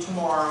probably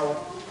tomorrow.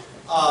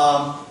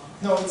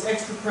 No, it's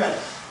extra credit.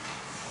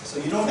 So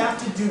you don't have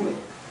to do it,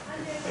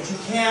 but you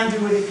can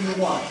do it if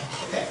you want.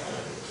 Okay.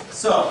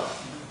 So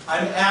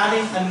I'm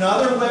adding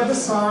another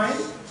WebAssign,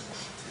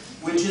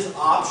 which is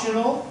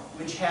optional,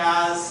 which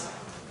has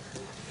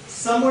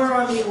somewhere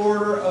on the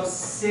order of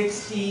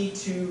 60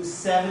 to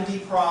 70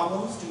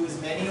 problems. Do as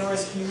many or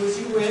as few as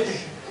you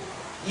wish.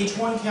 Each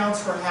one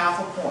counts for half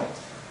a point.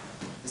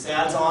 This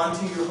adds on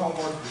to your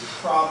homework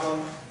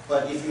problem,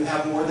 but if you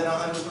have more than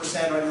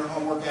 100% on your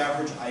homework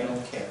average, I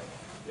don't care.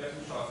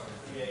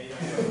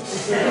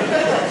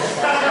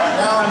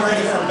 Now I'm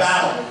ready for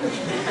battle.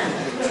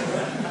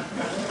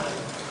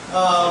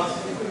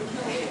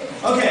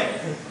 Okay,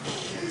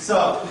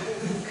 so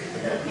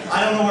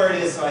I don't know where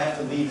it is, so I have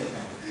to leave it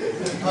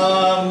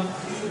now.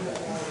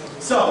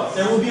 So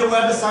there will be a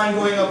WebAssign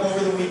going up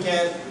over the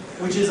weekend,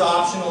 which is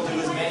optional. Do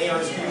as many or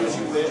as few as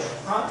you wish.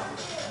 Huh?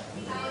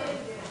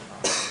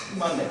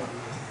 Monday,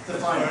 the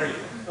final.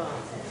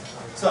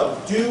 So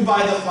due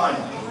by the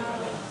final.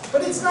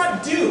 But it's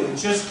not due.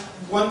 It's just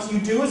once you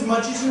do as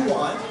much as you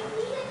want,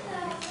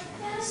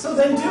 so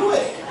then do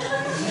it.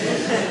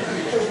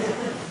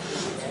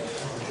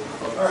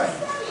 All right.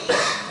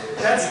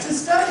 That's to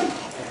study.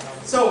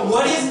 So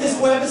what is this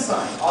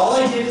WebAssign? All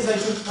I did is I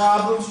took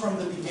problems from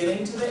the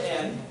beginning to the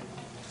end.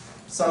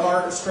 Some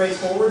are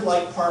straightforward,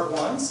 like part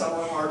 1. Some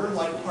are harder,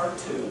 like part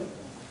 2.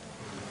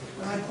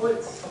 And I put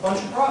a bunch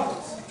of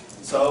problems.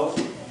 So,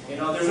 you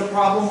know, there's a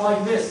problem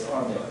like this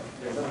on there.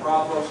 There's a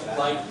problem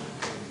like...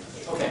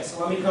 Okay, so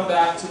let me come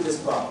back to this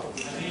problem.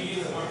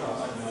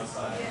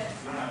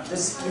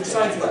 This, which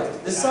side's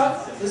left? This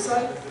side? This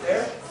side?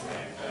 There?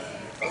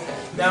 Okay.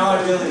 Now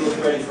I really look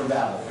ready for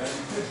battle.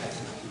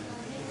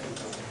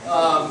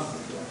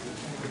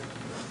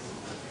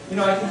 You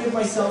know, I can give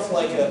myself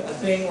like a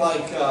thing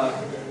like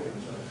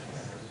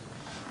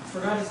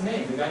forgot his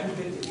name, the guy who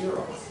bit the ear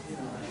off.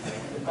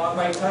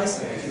 Mike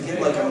Tyson. You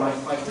get like a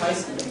Mike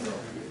Tyson bingo.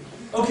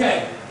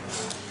 Okay,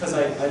 because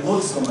I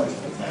look so much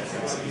like Mike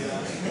Tyson.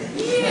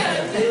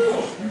 Yeah,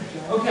 you.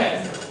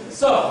 Okay,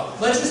 so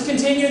let's just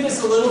continue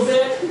this a little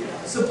bit.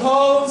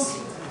 Suppose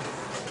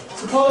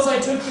I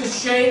took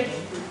this shape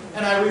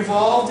and I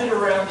revolved it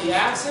around the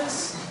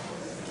axis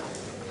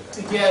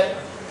to get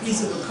a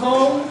piece of a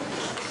cone.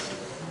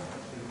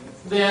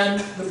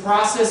 Then the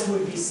process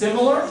would be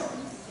similar.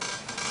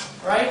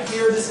 Right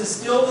here, this is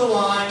still the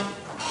line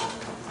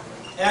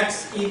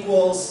x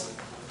equals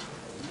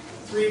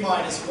 3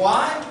 minus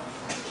y.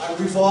 I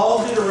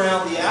revolved it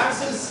around the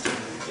axis.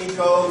 It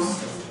goes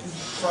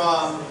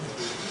from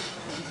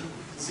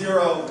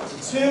 0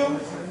 to 2.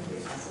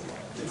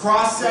 The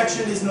cross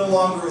section is no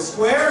longer a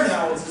square,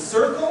 now it's a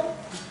circle.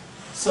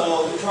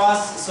 So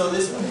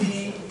this would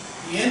be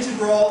the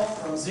integral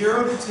from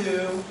 0 to 2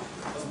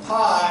 of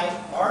pi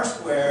r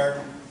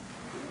squared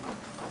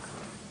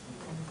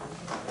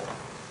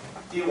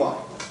dy.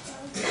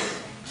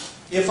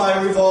 If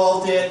I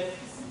revolved it,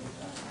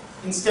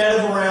 instead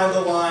of around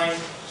the line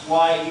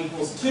y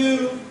equals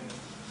 2,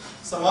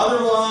 some other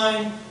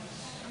line,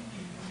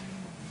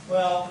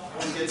 well,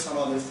 we'll get some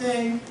other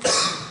thing.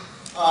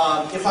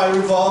 If I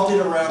revolved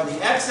it around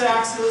the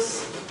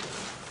x-axis,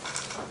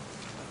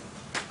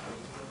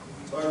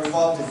 so I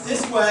revolved it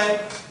this way,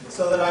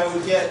 so that I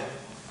would get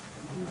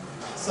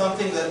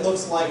something that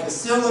looks like a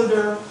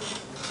cylinder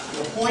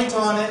with a point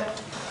on it,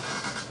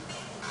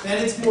 then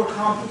it's more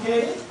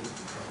complicated.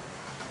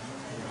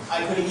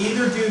 I could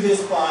either do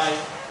this by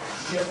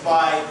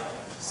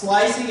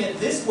slicing it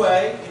this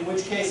way, in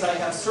which case I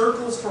have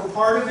circles for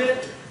part of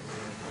it,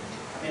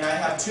 and I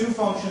have two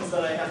functions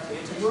that I have to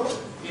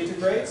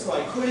integrate. So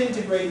I could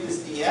integrate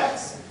this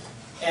dx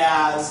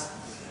as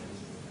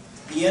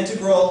the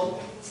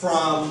integral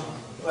from,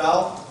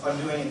 well, if I'm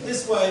doing it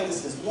this way,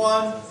 this is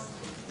 1,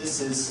 this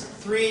is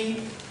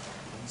 3.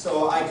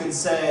 So I could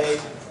say,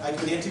 I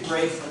could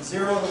integrate from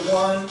 0 to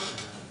 1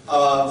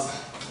 of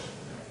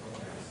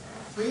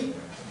 3?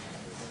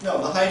 No,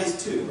 the height is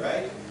 2,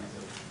 right?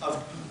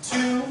 Of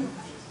 2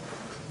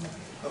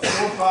 of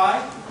 4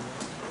 pi.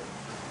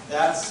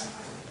 That's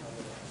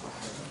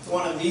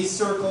one of these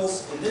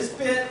circles in this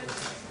bit.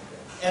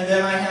 And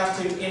then I have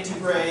to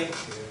integrate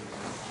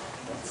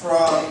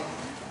from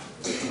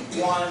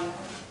 1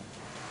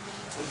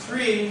 to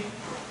 3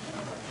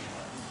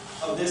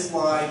 of this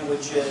line,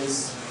 which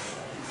is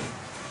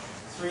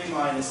 3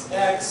 minus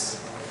x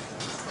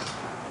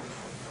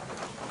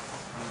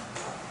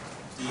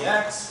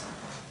dx.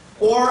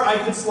 Or I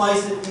could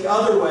slice it the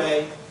other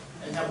way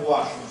and have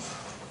washers.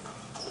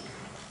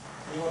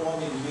 Anyone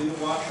want me to do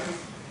the washers?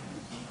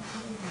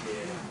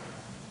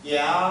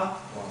 Yeah?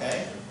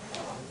 Okay.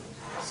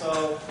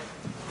 So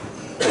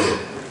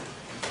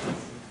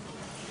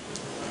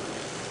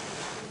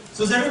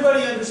does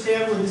everybody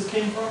understand where this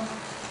came from?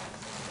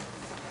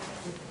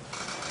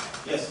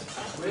 Yes?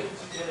 Where did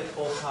you get it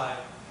full pi?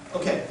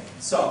 Okay,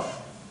 so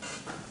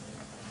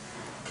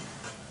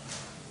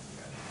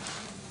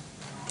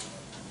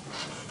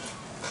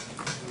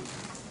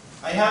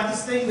I have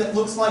this thing that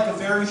looks like a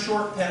very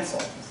short pencil.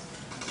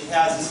 It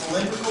has a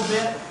cylindrical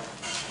bit,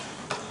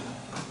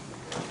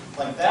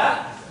 like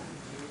that,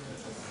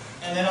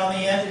 and then on the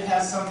end it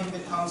has something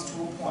that comes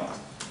to a point.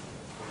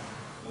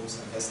 Oops,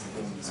 I guess the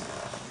thing is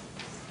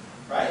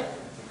right?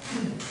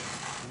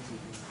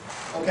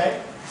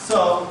 Okay,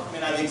 so, I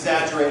mean, I've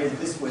exaggerated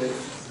this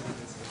width.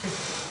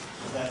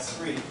 That's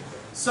 3.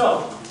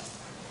 So,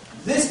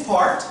 this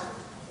part,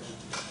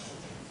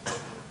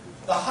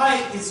 the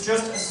height is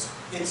just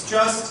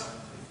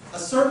a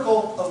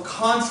circle of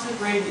constant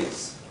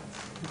radius.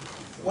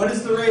 What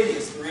is the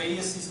radius? The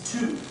radius is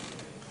 2.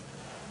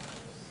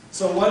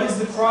 So what is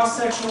the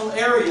cross-sectional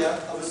area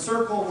of a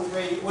circle with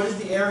radius? What is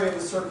the area of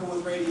a circle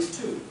with radius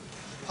 2?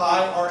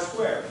 Pi r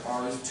squared.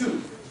 R is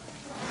 2.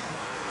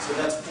 So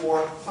that's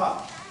 4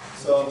 pi.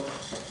 So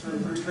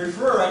to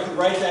prefer, I could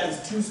write that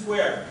as 2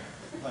 squared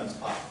times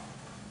pi.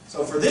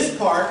 So for this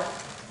part,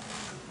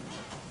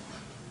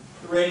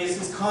 the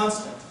radius is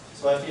constant.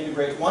 So I have to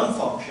integrate one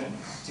function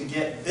to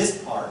get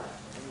this part.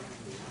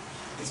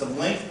 It's of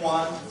length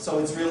 1, so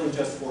it's really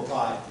just 4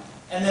 pi.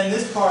 And then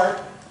this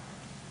part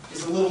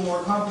is a little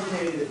more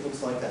complicated. It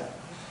looks like that.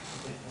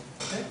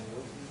 Okay?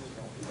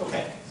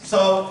 Okay.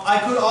 So I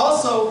could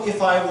also,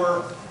 if I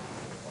were,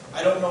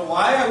 I don't know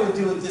why I would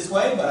do it this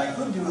way, but I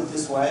could do it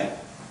this way.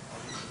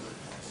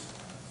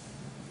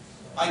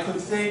 I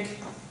could think,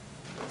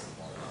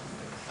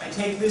 I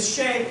take this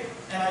shape,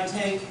 and I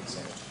take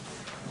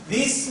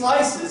these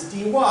slices,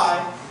 dy,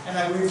 and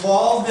I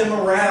revolve them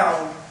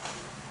around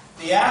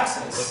the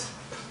axis.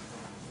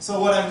 So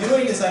what I'm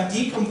doing is I'm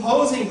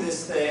decomposing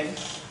this thing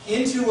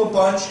into a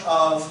bunch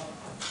of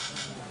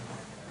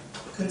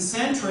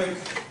concentric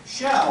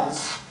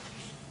shells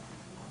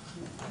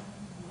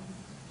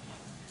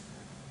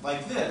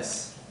like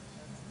this.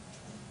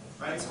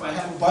 Right? So I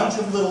have a bunch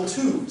of little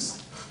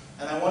tubes,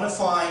 and I want to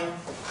find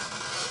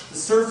the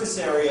surface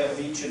area of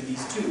each of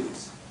these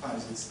tubes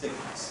times its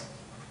thickness.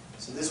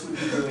 So this would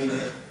be doing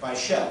it by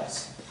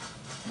shells.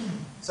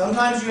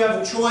 Sometimes you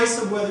have a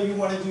choice of whether you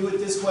want to do it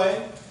this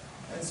way,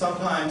 and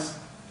sometimes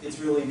it's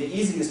really the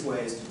easiest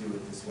way is to do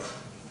it this way.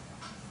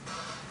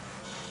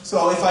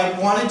 So if I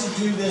wanted to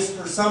do this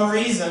for some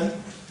reason,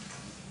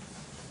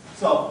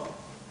 so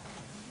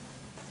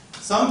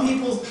some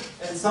people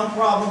and some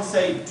problems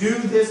say do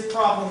this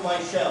problem by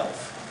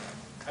shells.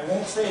 I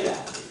won't say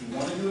that. If you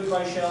want to do it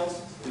by shells,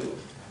 do it.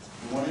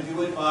 If you want to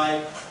do it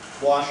by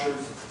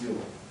washers, do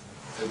it.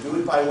 So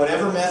do it by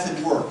whatever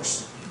method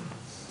works.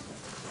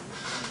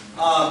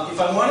 If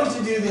I wanted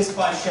to do this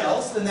by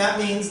shells, then that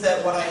means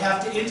that what I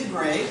have to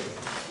integrate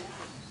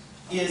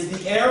is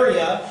the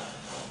area,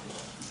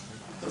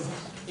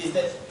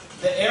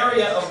 the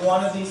area of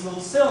one of these little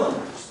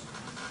cylinders.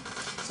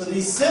 So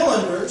these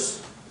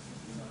cylinders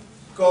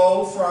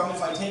go from,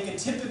 if I take a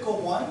typical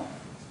one,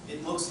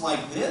 it looks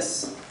like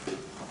this.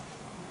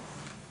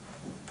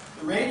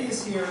 The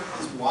radius here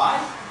is y.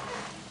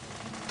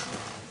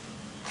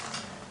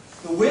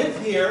 The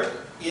width here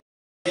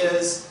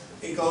is,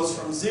 it goes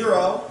from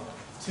 0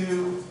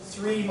 to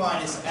 3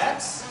 minus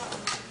x.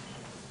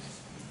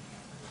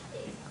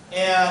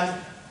 And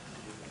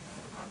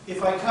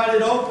if I cut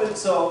it open,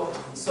 so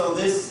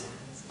this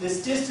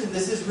distance,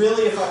 this is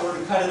really, if I were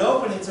to cut it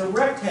open, it's a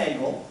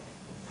rectangle,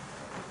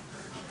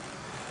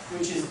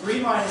 which is 3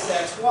 minus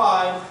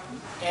xy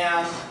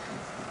and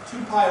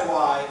 2 pi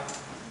y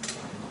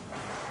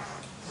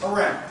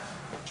around.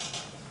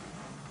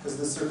 Because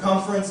the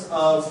circumference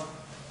of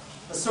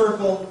a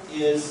circle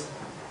is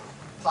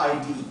pi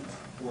d,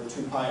 or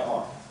 2 pi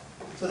r.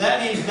 So that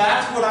means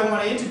that's what I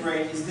want to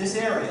integrate, is this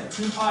area,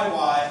 2 pi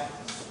y,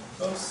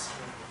 oops,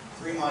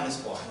 3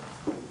 minus y.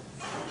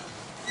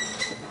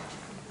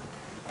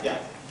 Yeah,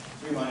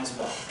 3 minus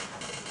y.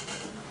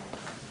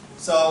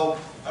 So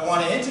I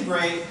want to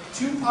integrate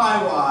 2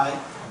 pi y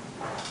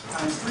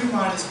times 3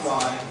 minus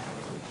y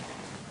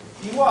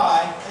dy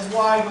as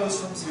y goes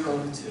from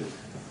 0 to 2.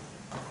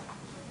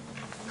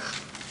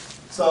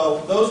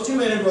 So those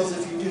two integrals,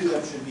 if you do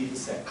them, should be the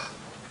same.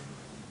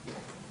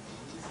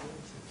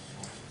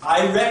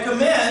 I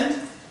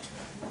recommend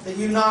that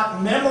you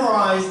not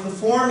memorize the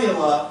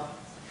formula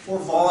for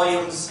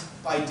volumes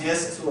by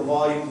discs or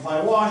volumes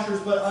by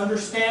washers, but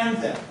understand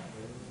them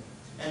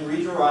and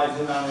rederive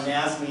them on an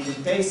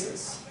as-needed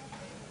basis.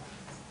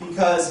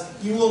 Because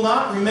you will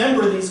not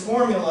remember these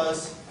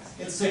formulas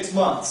in 6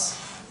 months.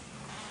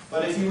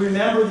 But if you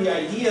remember the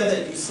idea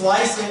that you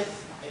slice it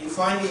and you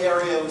find the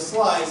area of a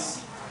slice,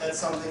 that's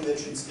something that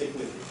should stick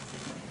with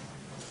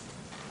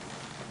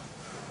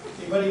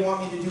you. Anybody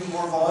want me to do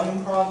more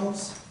volume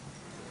problems?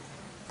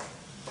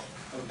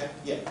 Okay,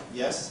 yeah,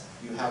 yes,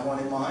 you have one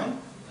in mind?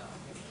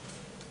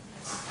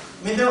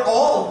 I mean, they're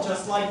all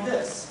just like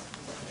this.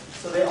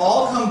 So they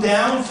all come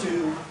down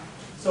to,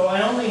 so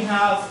I only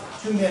have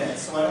 2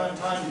 minutes, so I don't have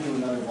time to do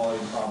another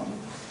volume problem.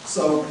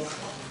 So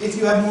if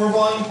you have more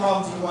volume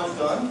problems you want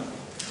done,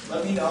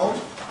 let me know.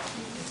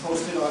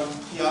 Post it on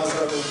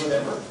Piazza or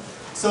whatever.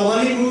 So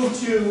let me move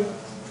to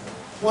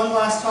one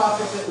last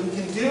topic that we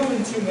can do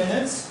in 2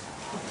 minutes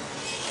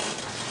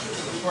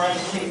before I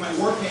can take my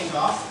war paint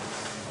off,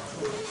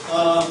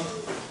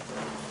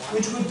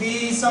 which would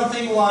be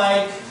something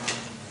like,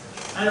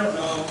 I don't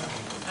know,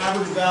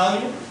 average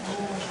value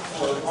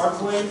or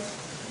arc length.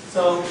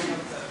 So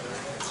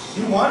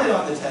you want it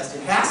on the test.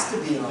 It has to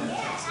be on the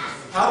test.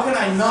 How can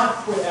I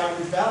not put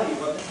average value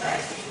on the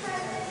test?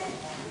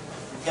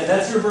 Yeah,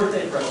 that's your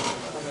birthday present.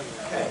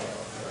 Okay.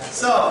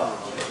 So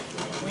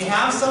we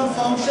have some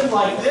function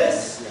like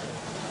this.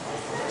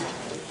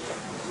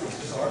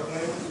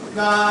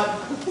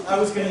 I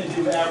was going to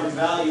do average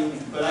value,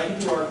 but I can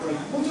do arc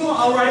length.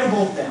 I'll write them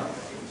both down.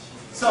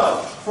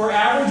 So for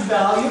average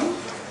value,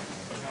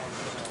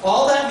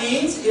 all that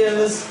means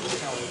is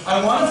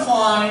I want to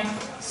find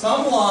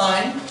some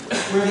line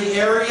where the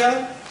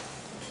area,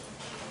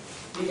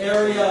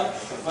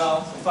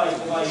 well, if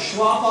I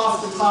swap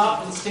off the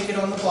top and stick it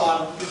on the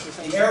bottom,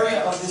 the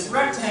area of this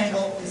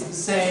rectangle is the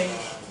same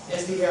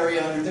as the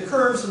area under the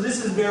curve, so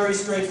this is very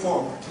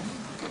straightforward.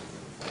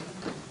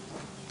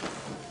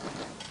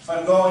 If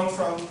I'm going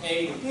from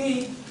A to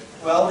B,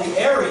 well, the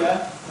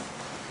area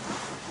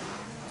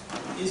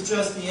is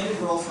just the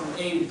integral from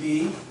A to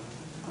B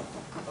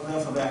of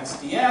f of x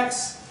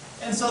dx,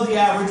 and so the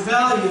average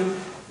value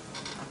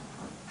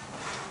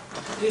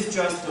is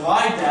just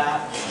divide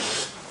that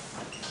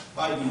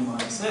by b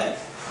minus a.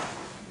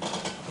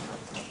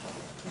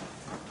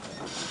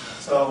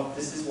 So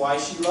this is why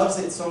she loves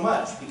it so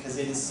much, because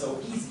it is so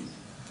easy.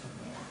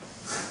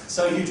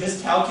 So you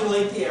just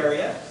calculate the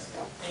area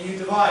and you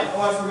divide.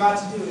 Oh, I forgot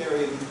to do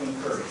area between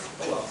curves.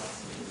 Oh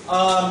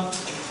well.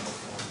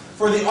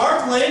 For the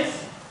arc length,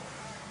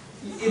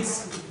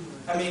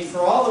 for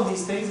all of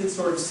these things, it's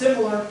sort of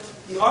similar.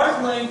 The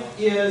arc length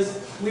is,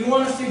 we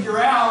want to figure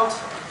out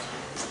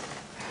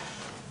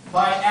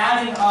by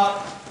adding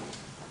up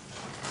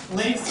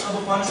lengths of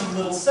a bunch of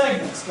little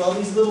segments. Well,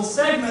 these little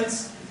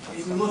segments,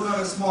 if you look on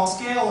a small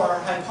scale, are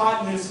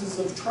hypotenuses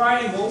of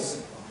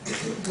triangles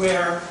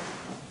where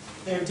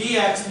they're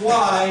dx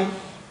wide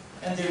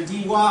and they're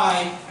dy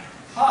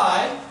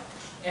pi,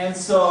 and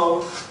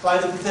so by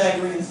the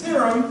Pythagorean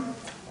theorem,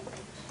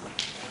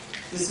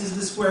 this is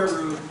the square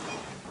root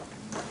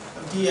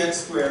of dx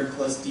squared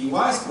plus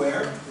dy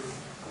squared.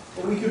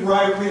 But we could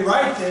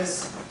rewrite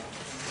this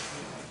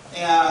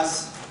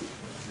as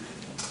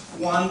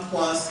 1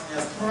 plus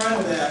f prime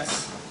of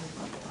x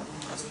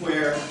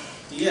squared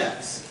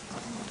dx.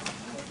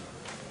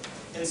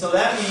 And so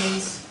that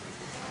means,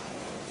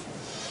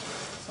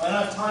 so I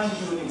don't have time to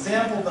do an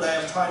example, but I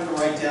have time to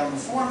write down the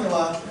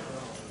formula.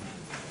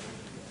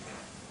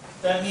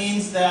 That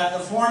means that the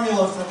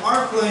formula for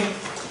arc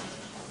length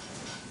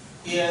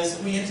is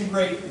we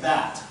integrate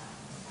that.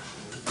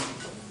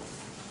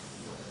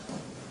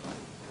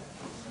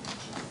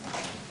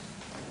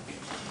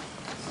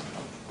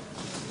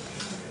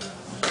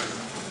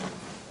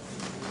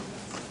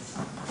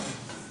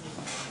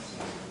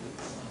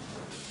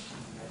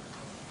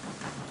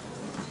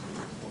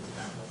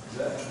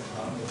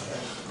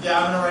 Yeah,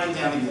 I'm going to write it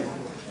down again.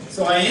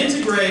 So I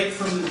integrate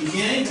from the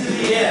beginning to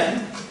the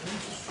end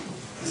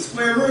the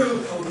square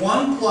root of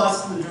 1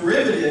 plus the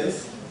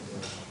derivative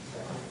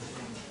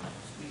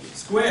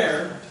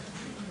squared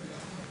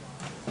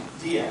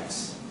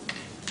dx.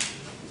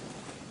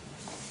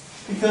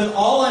 Because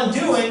all I'm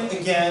doing,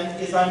 again,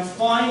 is I'm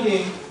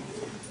finding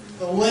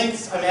the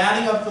lengths, I'm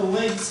adding up the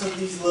lengths of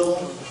these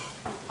little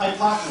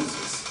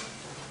hypotenuses.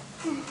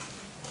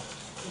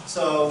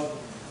 So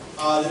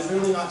there's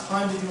really not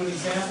time to do an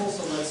example,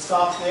 so let's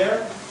stop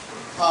there.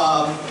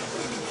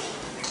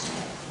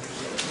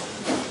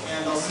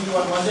 And I'll see you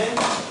on Monday.